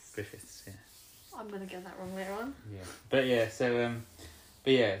 Yeah. I'm gonna get that wrong later on. Yeah. But yeah, so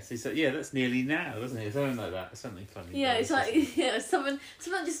so that's nearly now, doesn't it? Something like that. Something funny. Yeah, it's like something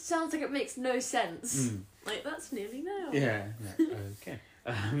just sounds like it makes no sense. Like that's nearly now. Yeah. Okay.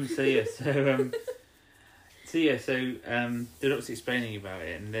 The Doctor's explaining about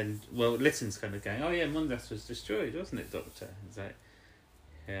it, and then Lytton's kind of going, "Oh yeah, Mondas was destroyed, wasn't it, Doctor?" It's like,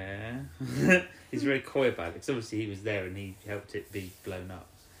 yeah. He's very coy about it because obviously he was there and he helped it be blown up.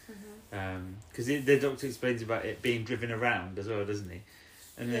 Because the Doctor explains about it being driven around as well, doesn't he?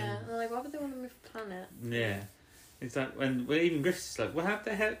 And then, they're like, why would they want to move the planet? Yeah. It's like when even Griffiths is like, well, how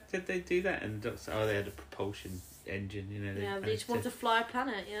the heck did they do that? And the Doctor, they had a propulsion engine, They just wanted to fly a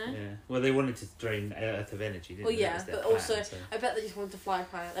planet, Yeah. Well, they wanted to drain Earth of energy, didn't they? Well, but also, I bet they just wanted to fly a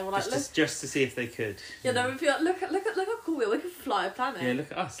planet. They were like, just to see if they could. Yeah, they would be like, look how cool we are. We can fly a planet. Yeah,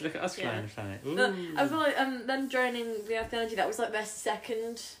 look at us flying a planet. Ooh. I feel like them draining the Earth energy, that was like their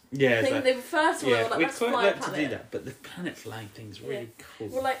second thing. Like, they were first one, like, let's fly a planet. To do that, but the planet flying thing's really cool.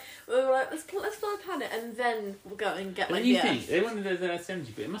 We were like, let's fly a planet, and then we'll go and get like the Earth. They wanted the Earth's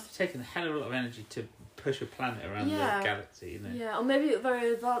energy, but it must have taken a hell of a lot of energy to push a planet around the galaxy, you know. Yeah, or maybe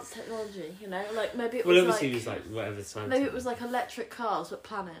very advanced technology, you know. Like maybe it Well, was obviously it was like whatever time. maybe it was like electric cars but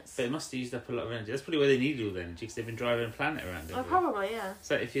planets. But it must have used up a lot of energy. That's probably why they needed all the energy, because they've been driving a planet around Oh, everywhere. probably, yeah.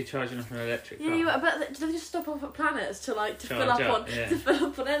 So if you're charging up an electric car... Yeah, I bet they just stop off at planets to fill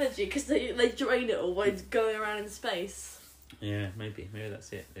up on energy, because they drain it all by going around in space. Yeah, maybe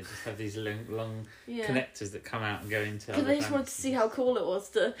that's it. They just have these long connectors that come out and go into. Because they just wanted to see how cool it was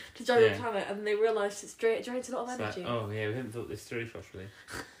to drive a planet, and they realised it drains a lot of energy. Like, oh yeah, we hadn't thought this through properly,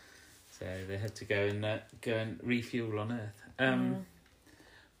 so they had to go and refuel on Earth.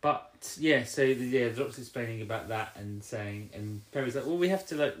 But yeah, so the doctor's explaining about that and saying, and Perry's like, well, we have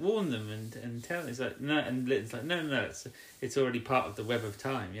to like warn them and tell them. It's like no, and Lytton's like, no, it's already part of the web of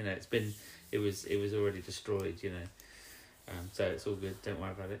time. You know, it was already destroyed. You know. So it's all good, don't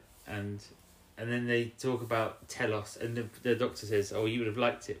worry about it. And then they talk about Telos, and the doctor says, oh, you would have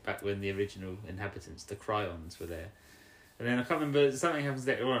liked it back when the original inhabitants, the Cryons, were there. And then I can't remember, something happens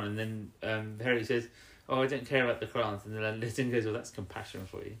later on, and then Harry says, oh, I don't care about the Cryons. And then Lytton goes, well, that's compassion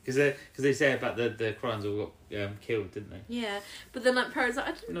for you. Because they say about the Cryons all got killed, didn't they? Yeah, but then Perry's like,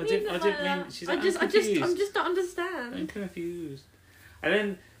 I didn't mean. She's like, I'm just not understand. I'm confused. And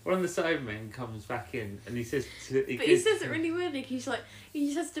then one of the Cybermen comes back in and he says he says it really weirdly. He says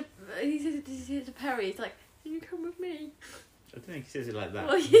to Perry, he's like, "Can you come with me?" I don't think he says it like that.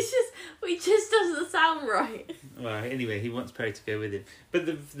 Well, he just doesn't sound right. Well, anyway, he wants Perry to go with him. But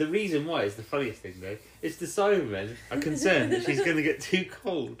the reason why is the funniest thing though. Is the Cybermen are concerned that she's going to get too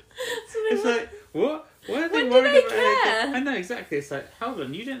cold. So it's like, what? Why are they when worried do they about care? her? I know exactly. It's like, hold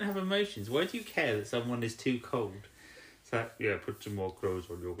on, you don't have emotions. Why do you care that someone is too cold? Like, yeah, put some more clothes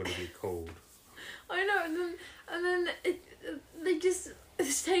on, you're going to be cold. I know, and then they just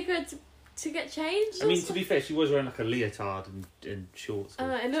take her to get changed. I mean, to be fair, she was wearing like a leotard and shorts.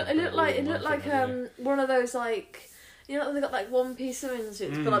 It looked like one of those like, you know, they got like one piece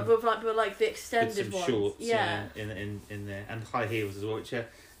swimsuits, but like the extended ones. Shorts, yeah, in there, and high heels as well, which are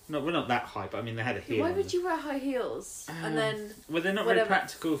not that high, but I mean they had a heel. Why would you wear high heels? And then well, they're not very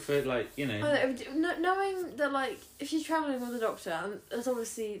practical for like, you know. Knowing that like if she's travelling with a doctor, and there's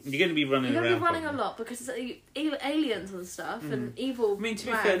obviously you're going to be running around. A lot because it's aliens and stuff and evil. I mean, to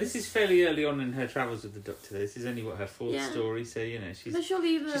be fair, this is fairly early on in her travels with the doctor. This is only her fourth story, so you know she's still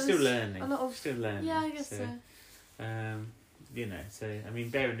learning. Still learning. Yeah, I guess so. You know, so I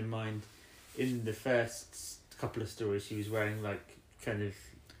mean, bearing in mind, in the first couple of stories, she was wearing like kind of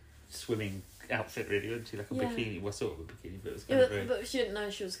swimming outfit, really, wasn't she? Like a bikini, well, sort of a bikini, but it was kind of very... But she didn't know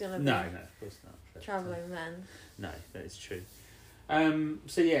she was going to be... No, of course not. Travelling then. No, that is true.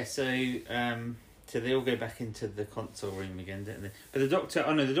 So they all go back into the console room again, don't they? But the doctor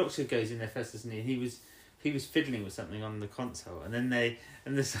goes in there first, doesn't he? He was fiddling with something on the console, and then the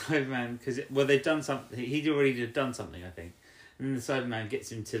Cyberman, because they've done something. He'd already done something, I think, and then the Cyberman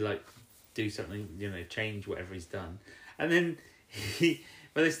gets him to like do something, you know, change whatever he's done, and then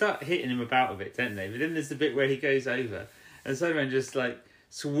they start hitting him about a bit, don't they? But then there's the bit where he goes over, and the Cyberman just like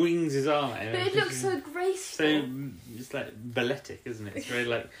swings his arm at him. But it looks so graceful. So it's like balletic, isn't it? It's very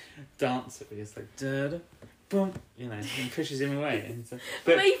like dancer. It's like da da boom, you know, and pushes him away. And so,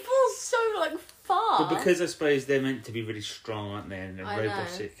 but he falls so like far. But because I suppose they're meant to be really strong, aren't they? And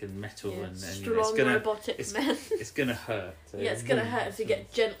robotic and metal and strong, you know, it's gonna, robotic men. It's gonna hurt. So yeah, it's gonna hurt if you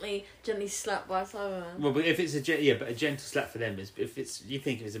get gently slapped by a Cyberman. Well, but if it's a gentle slap for them is if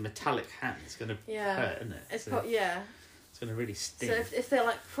it's a metallic hand, it's gonna hurt, isn't it? It's it's gonna really sting. So if they're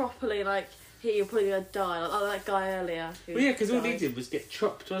like properly like here, you're probably gonna die, like that guy earlier. Well, yeah, because all he did was get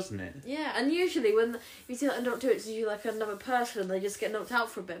chopped, wasn't it? Yeah, and usually when you see that and don't do it, it's usually like another person, they just get knocked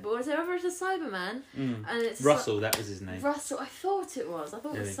out for a bit. But whenever it's a Cyberman, and it's Russell, that was his name. Russell, I thought it was. I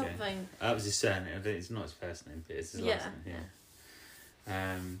thought it was something. That was his surname. I think it's not his first name, but it's his last name.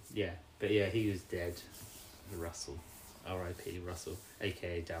 Yeah. But yeah, he was dead. Russell, R.I.P. Russell,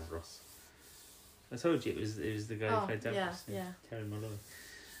 aka Davros. I told you it was the guy who played Davros. Yeah. Terry Malloy.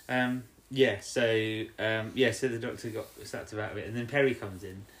 So the doctor got slapped about a bit, and then Perry comes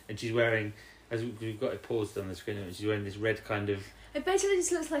in, and she's wearing, as we've got it paused on the screen, and she's wearing this red kind of... It basically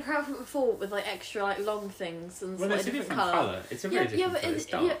just looks like her outfit before, with like extra like long things and it's a different colour. It's a very different colour. It's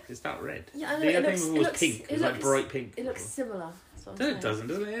dark. It's dark red. Yeah, I know, the other thing was pink. It was like bright pink. It looks similar. No, it doesn't.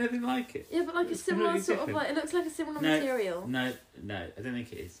 Doesn't look anything like it. Yeah, but like a similar sort of like... It looks like a similar material. No, I don't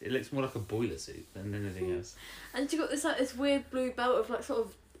think it is. It looks more like a boiler suit than anything else. And she got this weird blue belt of like sort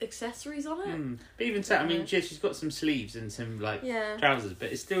of accessories on it. But even so, I mean, she's got some sleeves and some like trousers,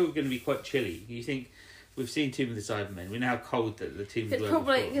 but it's still going to be quite chilly. You think we've seen Tomb of the Cybermen? We know how cold the tombs were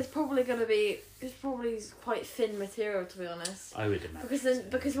before. It's probably quite thin material, to be honest. I would imagine.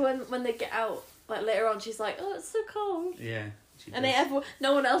 Because when they get out like later on, she's like, "Oh, it's so cold." Yeah. And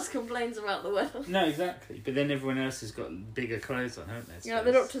no one else complains about the weather. No, exactly. But then everyone else has got bigger clothes on, haven't they? Yeah,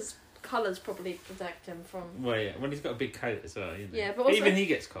 the Doctor's colours probably protect him from... Well, yeah. Well, he's got a big coat as well, you know. Yeah, but also, even he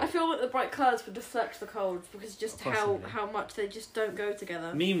gets cold. I feel like the bright colours would deflect the cold because just how much they just don't go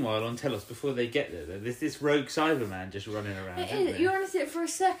together. Meanwhile, on Telos, before they get there, there's this rogue Cyberman just running around. It is. You only see it for a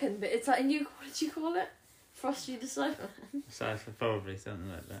second, but it's like what did you call it? Frosty the Cyberman. Cypher, probably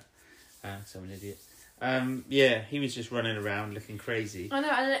something like that. So I'm an idiot. Yeah, he was just running around looking crazy. I know,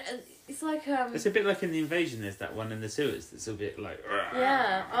 and it's like It's a bit like in The Invasion. There's that one in the sewers that's a bit like.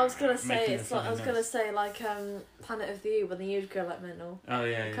 Yeah, I was gonna say like Planet of the Ute when the Ute go like mental. Oh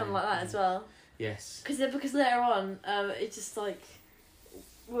yeah, kind of like that as well. Yes. Because later on, it just like.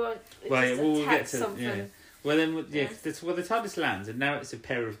 We'll get to something. yeah. Well then, the TARDIS lands, and now it's a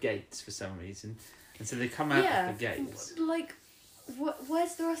pair of gates for some reason, and so they come out of the gates. Like,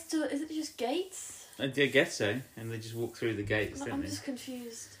 where's the rest of? Is it just gates? I guess so, and they just walk through the gates. I'm just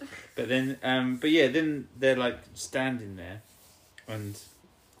confused. But then, then they're like standing there,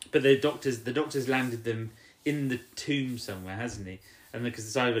 but the doctor's landed them in the tomb somewhere, hasn't he? And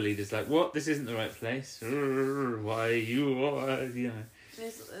because the cyber leader's like, "What? This isn't the right place. Why you are, you know?"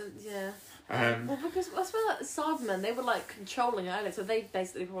 Yeah. Well, because I suppose like the Cybermen, they were like controlling it earlier, so they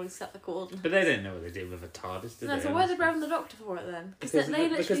basically probably set the coordinates. But they don't know what they did with a TARDIS, do they? So why are they grabbing the Doctor for it then? Because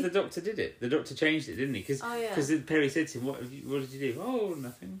the Doctor did it. The Doctor changed it, didn't he? Because Perry said to him, "What did you do?" "Oh,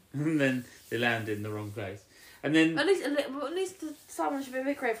 nothing." And then they landed in the wrong place. And then at least the Cybermen should be a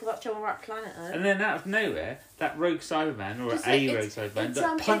bit grateful that you're on the right planet, though. And then out of nowhere, that rogue Cyberman rogue Cyberman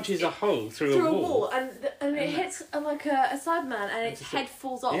that punches a hole through a wall, and it hits like a Cyberman, and its head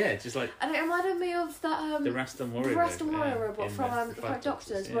falls off. Yeah, just like. And it reminded me of that the Raston Warrior robot from the Five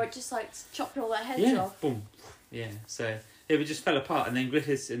Doctors, where it just like chopped all their heads off. Boom. Yeah, so it just fell apart, and then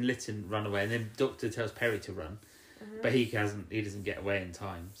Griffiths and Lytton run away, and then Doctor tells Perry to run. But he doesn't get away in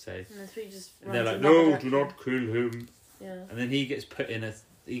time, so they're like, "No, do not kill him." Yeah. And then he gets put in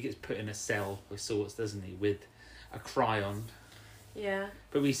a cell of sorts, doesn't he, with a Cryon. Yeah.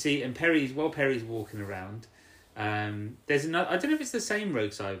 But we see, and Perry's walking around. There's another. I don't know if it's the same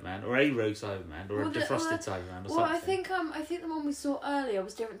rogue Cyberman or a rogue Cyberman or a defrosted Cyberman or something. Well, I think the one we saw earlier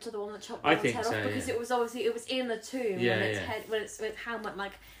was different to the one that chopped off its head off because it was obviously in the tomb when its head went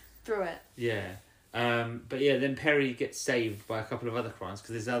like through it. Yeah. But yeah, then Perry gets saved by a couple of other Cryons because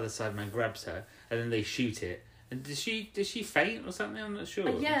this other Cyberman grabs her and then they shoot it. And does she faint or something? I'm not sure.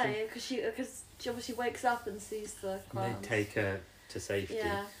 Because she obviously wakes up and sees the Cryons. They take her to safety.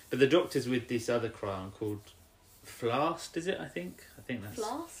 Yeah. But the Doctor's with this other Cryon called Flask, is it? I think that's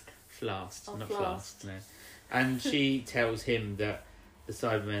Flask, not Flask. No. And she tells him that the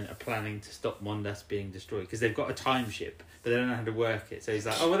Cybermen are planning to stop Mondas being destroyed because they've got a time ship, but they don't know how to work it. So he's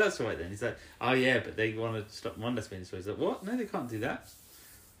like, "Oh, well, that's all right then." He's like, "Oh yeah, but they want to stop Mondas being destroyed." He's like, "What? No, they can't do that.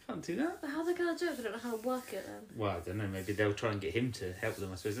 Can't do that." How are they going to do it if they don't know how to work it then? Well, I don't know. Maybe they'll try and get him to help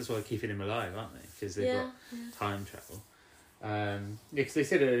them. I suppose that's why they're keeping him alive, aren't they? Because they've got time travel. Because they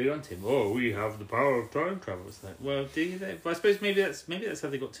said earlier on to him, "Oh, we have the power of time travel." It's like, well, do you? But I suppose maybe that's how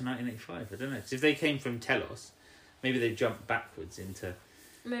they got to 1985. I don't know. Because if they came from Telos, maybe they jumped backwards into.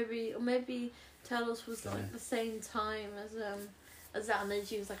 Maybe Telos was like the same time as that, and they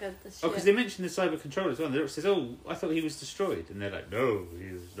used like a ship. Oh, because they mentioned the cyber controller as well. And the doctor says, "Oh, I thought he was destroyed," and they're like, "No,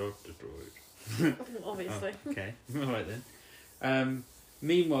 he was not destroyed." Obviously. Oh, okay, all right then.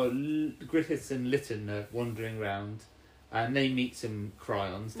 Meanwhile, Griffiths and Lytton are wandering around, and they meet some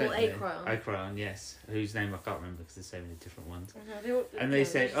Cryons. Don't they? A Cryon, yes, whose name I can't remember because there's so many different ones. And they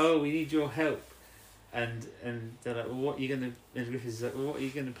say, "Oh, we need your help." And they're like, "Well, what are you gonna?" And Griffiths is like, "Well, what are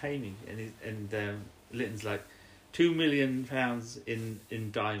you gonna pay me?" And Lytton's like, £2 million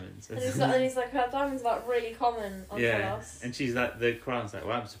in diamonds. And he's like, diamonds are like really common on Telos. And she's like, the Cryon's like,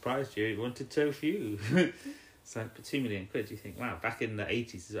 "Well, I'm surprised you wanted so few." It's like, but £2 million, you think, wow, back in the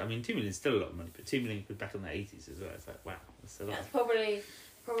 80s. I mean, £2 million is still a lot of money, but £2 million back in the 80s as well. It's like, wow, that's a lot. That's probably.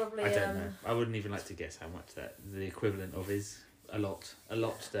 I don't know. I wouldn't even like to guess how much that the equivalent of is. A lot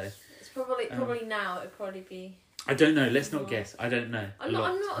today. It's probably now. It'd probably be. I don't know. Let's not guess. I don't know. I'm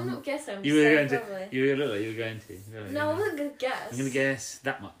not guessing. You were going to. You look like you were going to. No, I wasn't going to guess. I'm going to guess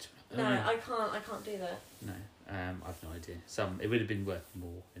that much. No, I can't do that. No, I've no idea. It would have been worth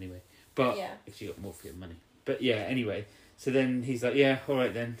more anyway. But if you got more for your money. But yeah, anyway. So then he's like, "Yeah, all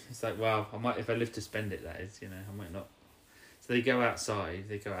right then." He's like, "Well, I might if I live to spend it. That is, I might not." So they go outside.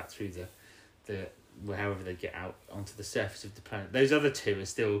 They go out through the however they get out onto the surface of the planet. Those other two are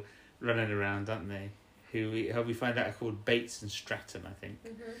still running around, aren't they? Who we find out are called Bates and Stratton, I think.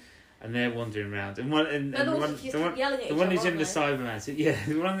 And they're wandering around, and one and And the also one, keep the one, yelling at the each one other, who's in the aren't Cyberman suit, yeah,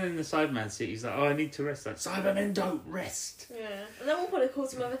 the one in the Cyberman suit, he's like, "Oh, I need to rest." Like, Cybermen don't rest. Yeah, and then one point it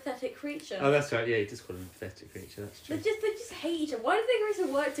calls him a pathetic creature. Oh, that's right. Yeah, he just called him a pathetic creature. That's true. They just hate each other. Why do they agree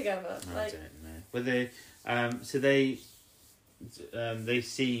to work together? I don't know. Well, so they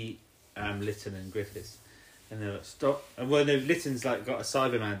see Lytton and Griffiths, and they're like, "Stop!" Well, no, Lytton's like got a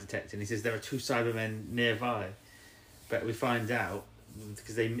Cyberman detector, and he says there are 2 Cybermen nearby, but we find out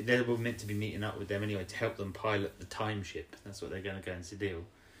because they were meant to be meeting up with them anyway to help them pilot the time ship. That's what they're going to go and deal.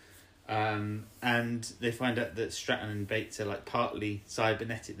 And they find out that Stratton and Bates are like partly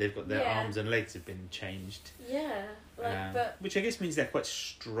cybernetic. They've got their arms and legs have been changed. Yeah, but which I guess means they're quite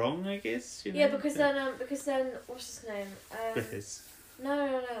strong. I guess. You know? Yeah, because then what's his name? Griffiths.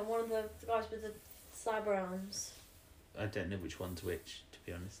 No. One of the guys with the cyber arms. I don't know which one's which, to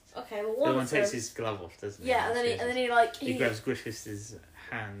be honest. Okay, well one takes his glove off, doesn't he? Yeah, and then he grabs Griffiths'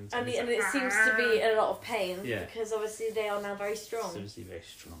 hand. And it seems to be in a lot of pain. Yeah. Because obviously they are now very strong. It's obviously very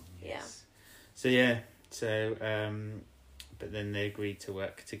strong. Yes. Yeah. So but then they agreed to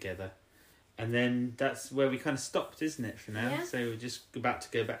work together, and then that's where we kind of stopped, isn't it? For now. Yeah. So we're just about to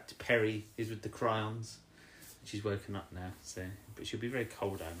go back to Perry, who's with the Cryons. She's woken up now, but she'll be very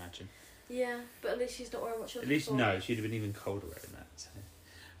cold, I imagine. Yeah, but at least she's not wearing what she was At least, before. no, she'd have been even colder wearing that. So.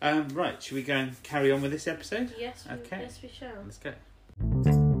 Right, should we go and carry on with this episode? Yes, okay. Yes, we shall. Let's go.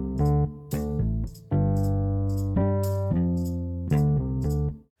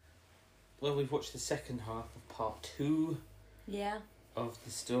 Well, we've watched the second half of part 2 of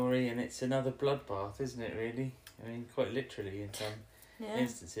the story, and it's another bloodbath, isn't it, really? I mean, quite literally in some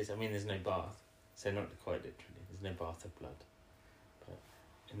instances. I mean, there's no bath, so not quite literally. There's no bath of blood.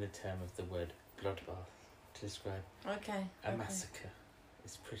 In the term of the word bloodbath to describe a massacre.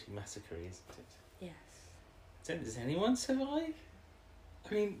 It's pretty massacre-y, isn't it? Yes. Does anyone survive?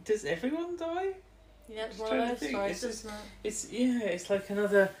 I mean, does everyone die? Yeah, it's one of those stories, isn't it? It's like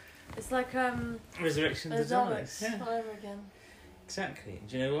another... It's like Resurrection of the Daleks. Yeah. All over again. Exactly. And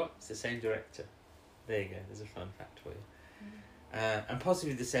do you know what? It's the same director. There you go. There's a fun fact for you. And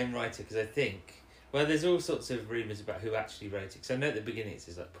possibly the same writer, because I think... Well, there's all sorts of rumours about who actually wrote it. Because I know at the beginning it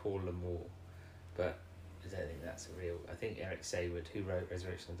says like Paul Lamore, but I don't think that's a real. I think Eric Saywood, who wrote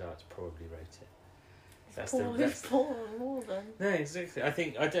Resurrection of the Daleks, probably wrote it. That's Paul Lamore then? No, exactly.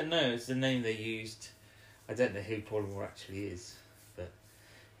 I don't know. It's the name they used. I don't know who Paul Lamore actually is, but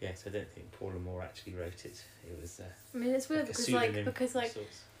yes, I don't think Paul Lamore actually wrote it. It was. I mean, it's weird because in the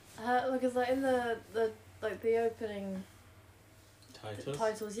opening.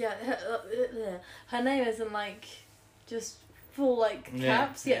 Titles, yeah. Her name isn't like just full like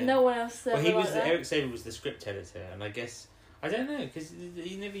caps. Yet no one else. Well, he was Eric Saywood was the script editor, and I guess I don't know because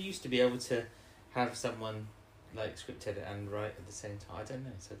he never used to be able to have someone like script edit and write at the same time. I don't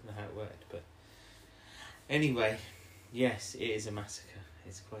know, so I don't know how it worked, but anyway, yes, it is a massacre.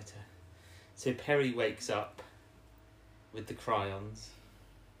 It's quite a. So Perry wakes up with the Cryons,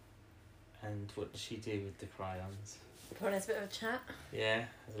 and what does she do with the Cryons? Probably has a bit of a chat. Yeah,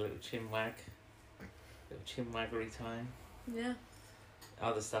 has a little chinwag. Little chinwaggery time. Yeah.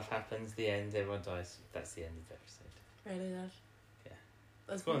 Other stuff happens, the end, everyone dies. That's the end of the episode. Really, Dad? Yeah.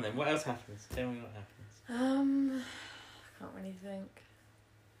 That's Go on then, what else happens? Tell me what happens. I can't really think.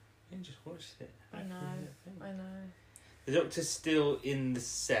 You just watched it. I know. The Doctor's still in the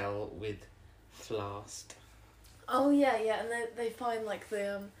cell with Flask. Oh, yeah, and they find like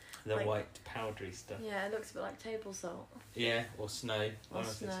the white powdery stuff. Yeah, it looks a bit like table salt. Yeah, or snow. Or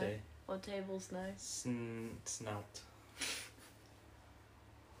snow. Or table snow. Snout.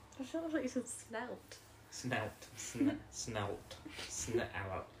 I felt like you said snout. Snout.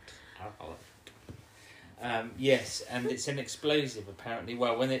 Yes, and it's an explosive apparently.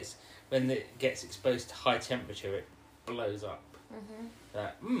 Well, when it gets exposed to high temperature, it blows up.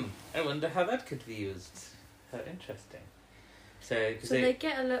 I wonder how that could be used. How interesting. So they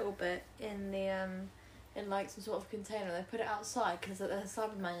get a little bit in the in like some sort of container. They put it outside because there's a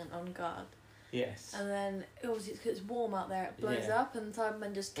Cyberman on guard. Yes. And then obviously it's warm out there. It blows up, and the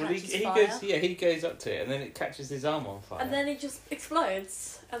Cyberman just catches fire. He goes up to it, and then it catches his arm on fire. And then it just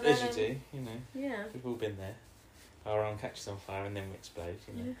explodes. And As then, you do, you know. Yeah. We've all been there. Our arm catches on fire, and then we explode.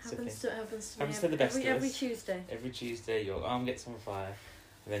 You know. Yeah, happens to the best of us. Every Tuesday. Every Tuesday, your arm gets on fire,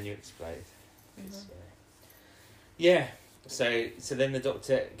 and then you explode. Yeah. So then the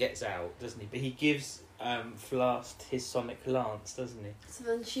Doctor gets out, doesn't he? But he gives Flask his sonic lance, doesn't he? So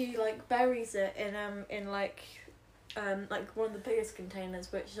then she like buries it in like one of the biggest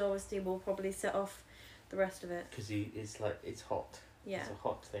containers, which obviously will probably set off the rest of it. Because it's hot. Yeah. It's a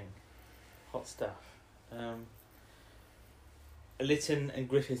hot thing, hot stuff. Lytton and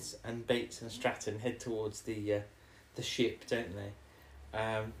Griffiths and Bates and Stratton head towards the ship, don't they?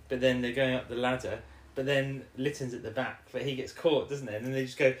 But then they're going up the ladder. But then Lytton's at the back, but he gets caught, doesn't he? And then they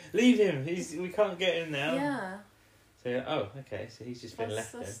just go, "Leave him! We can't get him now." Yeah. So okay, so he's just been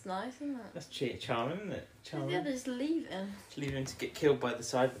left there. That's nice, isn't it? That's charming, isn't it? Charming. Yeah, they just leave him. Just leave him to get killed by the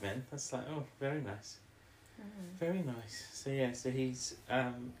Cybermen. That's like, oh, very nice. Very nice. So yeah, so he's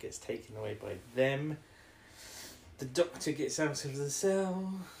gets taken away by them. The Doctor gets out of the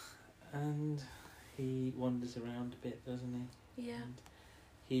cell, and he wanders around a bit, doesn't he? Yeah. And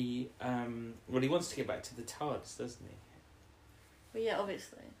he he wants to get back to the TARDIS, doesn't he? Well, yeah,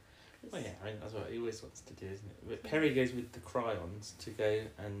 obviously. Well, yeah, I mean, that's what he always wants to do, isn't it? But Perry goes with the Cryons to go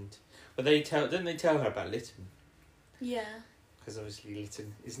and... Well, don't they tell her about Lytton? Yeah. Because obviously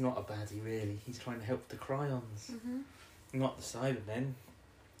Lytton is not a baddie, really. He's trying to help the Cryons, not the Cybermen.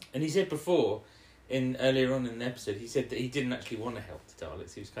 And he said before, earlier on in the episode, he said that he didn't actually want to help the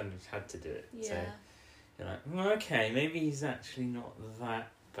Daleks. He was kind of just had to do it. Yeah. So you're like, well, okay, maybe he's actually not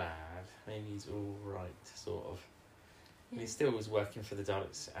that bad. Maybe he's all right, sort of. Yeah. He still was working for the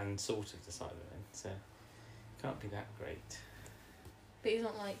Daleks and sort of the Cybermen, so can't be that great. But he's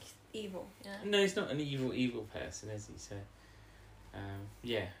not like evil, yeah. No, he's not an evil person, is he? So,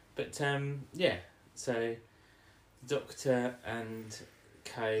 yeah, but yeah. So, Doctor and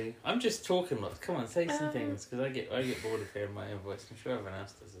Co. I'm just talking lots. Come on, say some things because I get bored of hearing my own voice. I'm sure everyone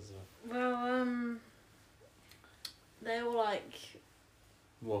else does as well. Well, they were like.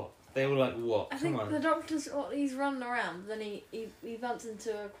 What? They were like what? I think the Doctor's he's running around. Then he bumps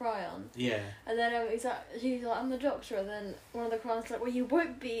into a Cryon. Yeah. And then he's like, "I'm the Doctor." And then one of the Cryons like, "Well, you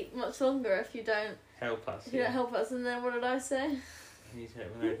won't be much longer if you don't help us." If you don't help us. And then what did I say? You said,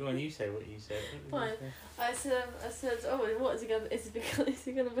 well, go on. You say what you said. Fine. I said, "Oh, what is he going? Is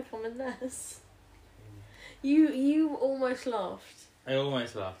he going to become a nurse?" You almost laughed. I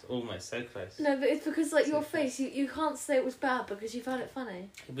almost laughed. Almost so close. No, but it's because like your face. You can't say it was bad because you found it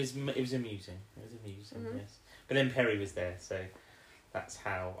funny. It was amusing. Yes. But then Perry was there, so that's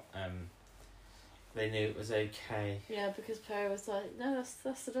how they knew it was okay. Yeah, because Perry was like, "No,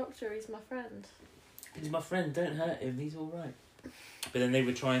 that's the Doctor. He's my friend. He's my friend. Don't hurt him. He's all right." But then they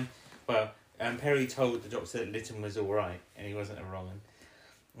were trying. Well, Perry told the Doctor that Lytton was all right and he wasn't a wrong one.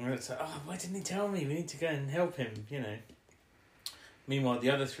 And it's like, oh, why didn't he tell me? We need to go and help him, you know. Meanwhile, the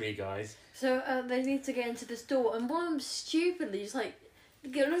other three guys... So they need to get into this door, and one of them stupidly just like...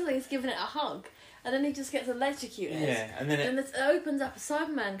 It looks like he's giving it a hug, and then he just gets electrocuted. Yeah, and then it opens up, a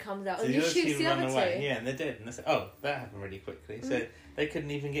Cyberman comes out, so and he shoots the other two. Yeah, and they're dead. And they say, oh, that happened really quickly. So they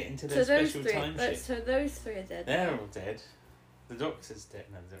couldn't even get into their special time ship. So those three are dead. They're all dead. The Doctor's dead.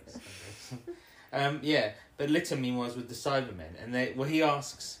 No, the Doctor's not dead. Yeah, but Lytton, meanwhile, was with the Cybermen, and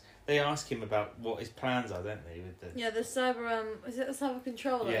they ask him about what his plans are, don't they? With the the cyber is it the cyber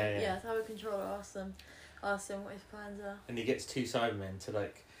controller? Yeah. Cyber controller asks him what his plans are. And he gets two Cybermen to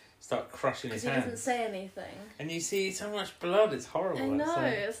like start crushing his hands. Because he doesn't say anything. And you see so much blood. It's horrible. I know.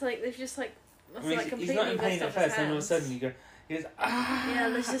 It's like they've just like. He's not in pain at first, and all of a sudden he goes, ah! Yeah,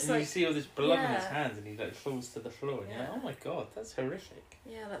 there's just and like... you see all this blood in his hands, and he like falls to the floor, and you're like, oh my god, that's horrific.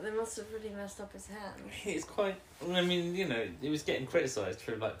 Yeah, like they must have really messed up his hands. It's quite... I mean, you know, it was getting criticised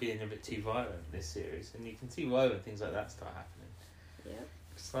for like being a bit too violent, this series, and you can see why when things like that start happening. Yeah.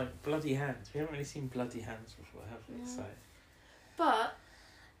 It's like bloody hands. We haven't really seen bloody hands before, have we? Yeah. So.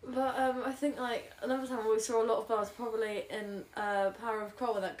 But I think like another time we saw a lot of blood probably in Power of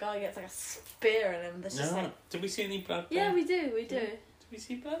Kroll, where that guy gets like a spear in him. That's just like... Did we see any blood? Yeah, we do. Did we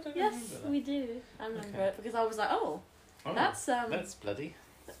see blood? I don't yes, remember that. we do. I remember it because I was like, that's bloody.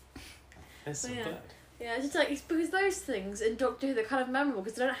 There's some blood. Yeah, it's just like it's because those things in Doctor Who they're kind of memorable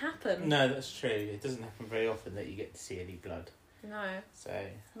because they don't happen. No, that's true. It doesn't happen very often that you get to see any blood. No. So.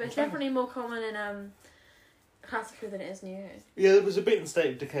 But it's definitely more common in Classic Who than it is New Who. Yeah, there was a bit in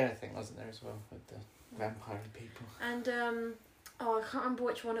State of Decay, I think, wasn't there as well, with the vampire people. And I can't remember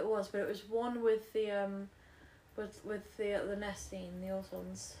which one it was, but it was one with the with the Nestine, the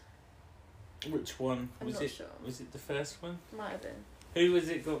Autons. Which one I'm was not it? Sure. Was it the first one? Might have been. Who was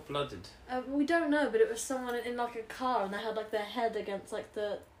it got blooded? We don't know, but it was someone in like a car, and they had like their head against like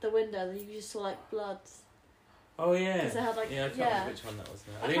the window, and you just saw like blood. Oh yeah. They had, like, I can't remember which one that was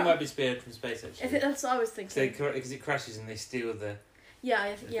now. I think it might be Speared from Space actually. That's what I was thinking. Because it crashes and they steal the.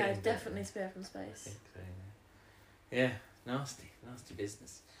 Yeah, definitely Spear from Space. I think so, yeah, nasty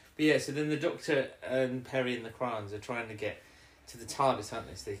business. But yeah, so then the Doctor and Perry and the Cryons are trying to get to the TARDIS, aren't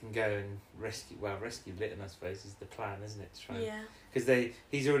they? So they can go and rescue Lytton, I suppose, is the plan, isn't it? To try because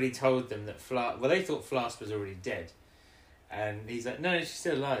he's already told them that they thought Flask was already dead. And he's like, no, she's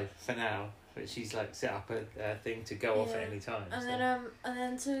still alive for now. but she's like set up a thing to go off at any time.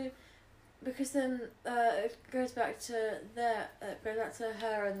 And so. Because then it goes back to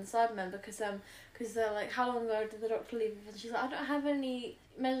her and the Cybermen because they're like, how long ago did the doctor leave? And she's like, I don't have any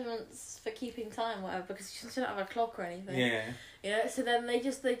measurements for keeping time, whatever, because she doesn't have a clock or anything. Yeah. Yeah. So then they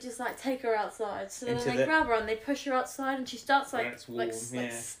just like take her outside. So then they grab her and they push her outside, and she starts like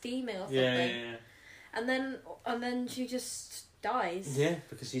steaming or something. Yeah. And then she just dies. Yeah,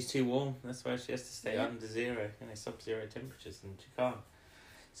 because she's too warm. That's why she has to stay under zero, sub-zero temperatures, and she can't.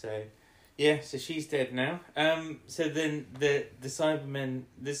 So. Yeah, so she's dead now. So then the Cybermen,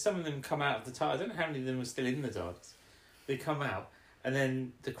 there's some of them come out of the TARDIS. I don't know how many of them are still in the TARDIS. They come out, and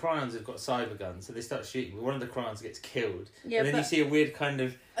then the Cryons have got cyber guns, so they start shooting. But one of the Cryons gets killed, and then you see a weird kind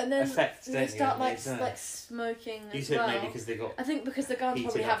of effect. And they start like smoking. You said maybe because they got. I think because the guns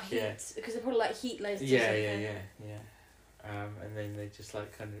probably have heat, because they're probably like heat lasers. Yeah. And then they just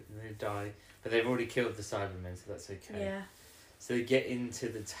like kind of they die, but they've already killed the Cybermen, so that's okay. Yeah. So they get into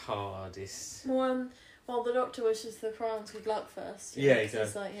the TARDIS. Well, the Doctor wishes the Cryons good luck first. Yeah, he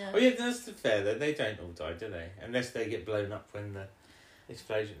does. Like, Oh yeah, that's fair though. They don't all die, do they? Unless they get blown up when the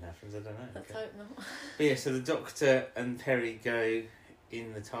explosion happens. I don't know. Let's hope not. But yeah, so the Doctor and Perry go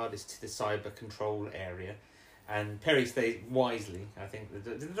in the TARDIS to the cyber control area, and Perry stays wisely. I think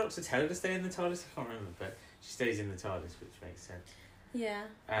did the Doctor tell her to stay in the TARDIS? I can't remember, but she stays in the TARDIS, which makes sense. Yeah.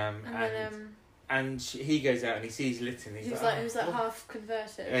 And he goes out and he sees Lytton. He was like half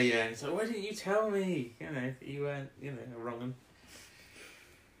converted. Yeah, and he's like, why didn't you tell me? You weren't, wrong 'un.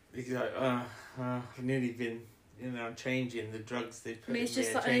 He's like, I've nearly been, I'm changing the drugs they put in me. And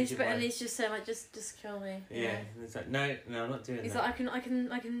he's just saying like, just kill me. Yeah, and it's like, no, I'm not doing that. He's like, I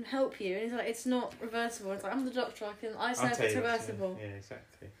can help you, and he's like, it's not reversible. It's like, I'm the Doctor. I say if it's reversible. Yeah,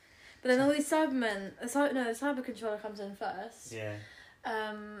 exactly. But then all these Cybermen, the cyber controller comes in first. Yeah.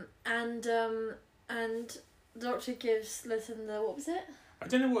 And the Doctor gives Lytton what was it? I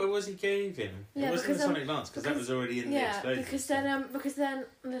don't know what it was he gave him. Yeah, it wasn't the sonic lance because that was already in the explosion. because then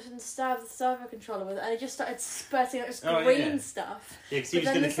Lytton stabbed the cyber controller with it, and he just started spurting out this green stuff. Yeah, because he was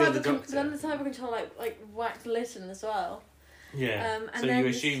going to kill the Doctor. Then the cyber controller like whacked Lytton as well. Yeah. So you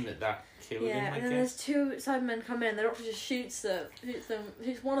assume that killed him. Yeah, and then there's two Cybermen come in. The Doctor just shoots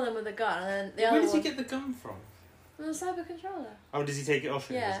one of them with a gun, and then the other one. Where does he get the gun from? The cyber controller. Oh, does he take it off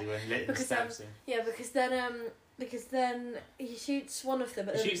him? Yeah. Does he when Lytton stabs him? Yeah, because then he shoots one of them.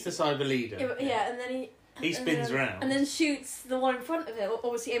 But he shoots the cyber leader. Yeah, and then he spins around. And then shoots the one in front of him,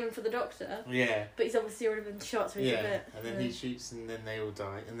 obviously aiming for the Doctor. Yeah. But he's obviously already been shot, so he's a bit. And then he shoots, and then they all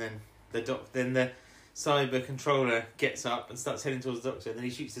die, and then the cyber controller gets up and starts heading towards the Doctor, and then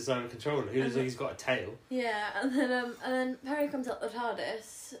he shoots the cyber controller, who looks like he's got a tail. Yeah, and then Perry comes up the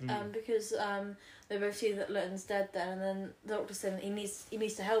TARDIS, because they both see that Lytton's dead then, and then the Doctor said he needs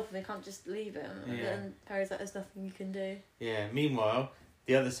to help him, he can't just leave him. And then Perry's like, there's nothing you can do. Yeah, meanwhile,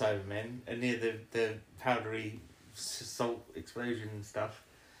 the other Cybermen are near the powdery salt explosion and stuff.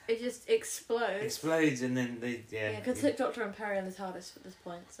 It just explodes. And then they because it's Doctor and Perry on the TARDIS at this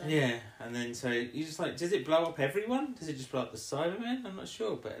point. So. Yeah, and then so you just like, does it blow up everyone? Does it just blow up the Cybermen? I'm not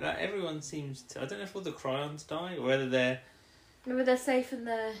sure, but like, everyone seems to. I don't know if all the Cryons die or whether they're. Maybe they're safe in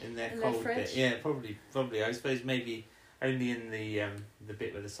their cold fridge. Bit. Yeah, probably. I suppose maybe only in the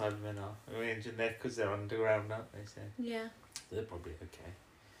bit where the Cybermen are. I mean, because they're underground, aren't they? So yeah, they're probably okay.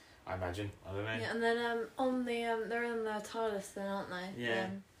 I imagine. I don't know. Yeah, and then they're in the TARDIS then, aren't they? Yeah.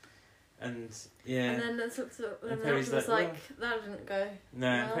 And then the Doctor was like, that didn't go. No,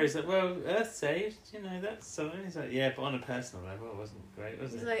 and Perry's like, well, Earth saved, that's something. He's like, yeah, but on a personal level, it wasn't great,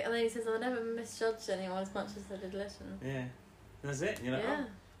 was it? Like, and then he says, I never misjudged anyone as much as I did Lytton. Yeah, and that's it. You're like, oh.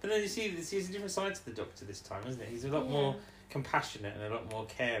 But then you see, there's a different side to the Doctor this time, isn't it? He's a lot more compassionate and a lot more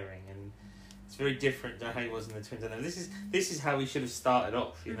caring, and it's very different to how he was in the Twins. And this is how he should have started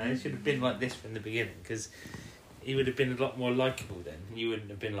off. It should have been like this from the beginning, because he would have been a lot more likeable then. You wouldn't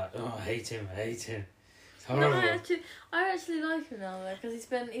have been like, oh, I hate him. It's horrible. No, I actually like him now though, because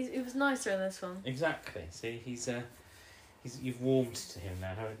he was nicer in this one. Exactly. See, you've warmed to him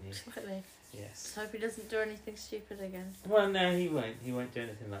now, haven't you? Slightly. Yes. I hope he doesn't do anything stupid again. Well, no, he won't. He won't do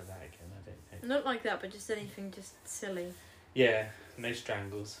anything like that again, I don't think. Not like that, but just anything just silly. Yeah, no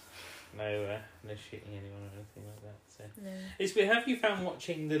strangles. No shitting anyone or anything like that. So. No. It's weird. Have you found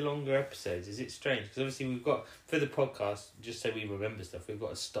watching the longer episodes? Is it strange? Because obviously we've got, for the podcast, just so we remember stuff, we've got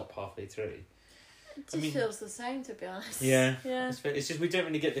to stop halfway through. It just feels the same, to be honest. Yeah. It's just we don't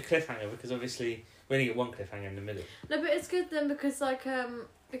really get the cliffhanger, because obviously we only get one cliffhanger in the middle. No, but it's good then, because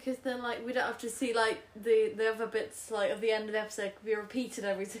then we don't have to see the other bits of the end of the episode be repeated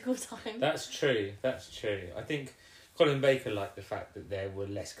every single time. That's true. I think Colin Baker liked the fact that there were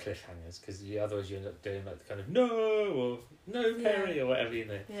less cliffhangers because otherwise you end up doing like the kind of no or no Perry or whatever, you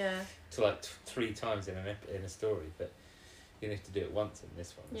know. Yeah. To like 3 times in a story, but you have to do it once in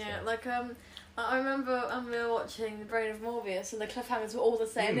this one. Yeah, so. like I remember we were watching The Brain of Morbius and the cliffhangers were all the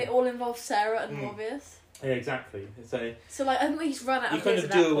same. They all involved Sarah and Morbius. Yeah, exactly. So like, I think he's run out of you kind ideas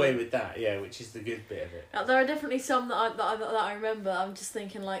of at that do away point. with that, yeah, which is the good bit of it. There are definitely some that I remember. I'm just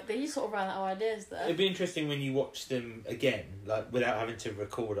thinking like they just sort of ran out of ideas there. It'd be interesting when you watch them again, like without having to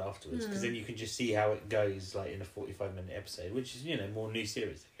record afterwards, because then you can just see how it goes, like in a 45-minute episode, which is more new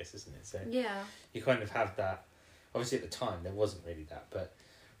series, I guess, isn't it? So yeah, you kind of have that. Obviously, at the time there wasn't really that, but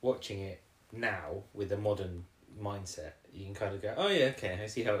watching it now with a modern mindset, you can kind of go, oh yeah, okay, I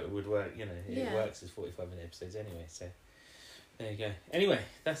see how it would work. It works as 45-minute episodes anyway. So there you go. Anyway,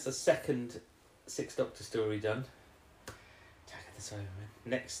 that's the second Sixth Doctor story done. Attack of the Cybermen.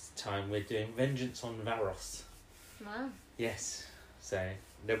 Next time we're doing Vengeance on Varos. wow. Yes. So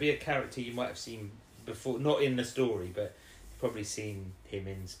there'll be a character you might have seen before, not in the story, but you've probably seen him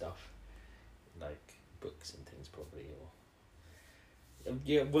in stuff like books and things, probably, or.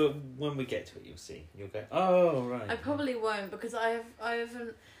 Yeah, well, when we get to it, you'll see. You'll go, oh right. I probably won't because I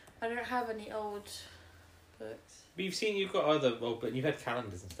don't have any old books. But you've got other but you've had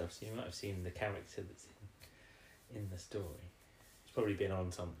calendars and stuff, so you might have seen the character that's in the story. It's probably been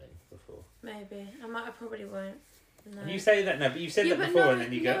on something before. Maybe I probably won't. No. You say that now, but you've said that before, and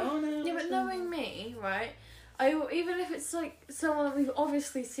then you go, oh no. Yeah, but knowing me, right? Even if it's like someone that we've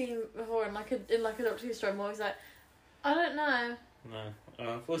obviously seen before in like a Doctor Who story, I'm always like, I don't know.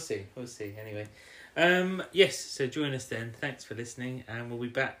 No, we'll see. Anyway, yes. So join us then. Thanks for listening, and we'll be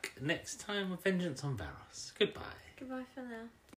back next time with Vengeance on Varos. Goodbye. Goodbye for now.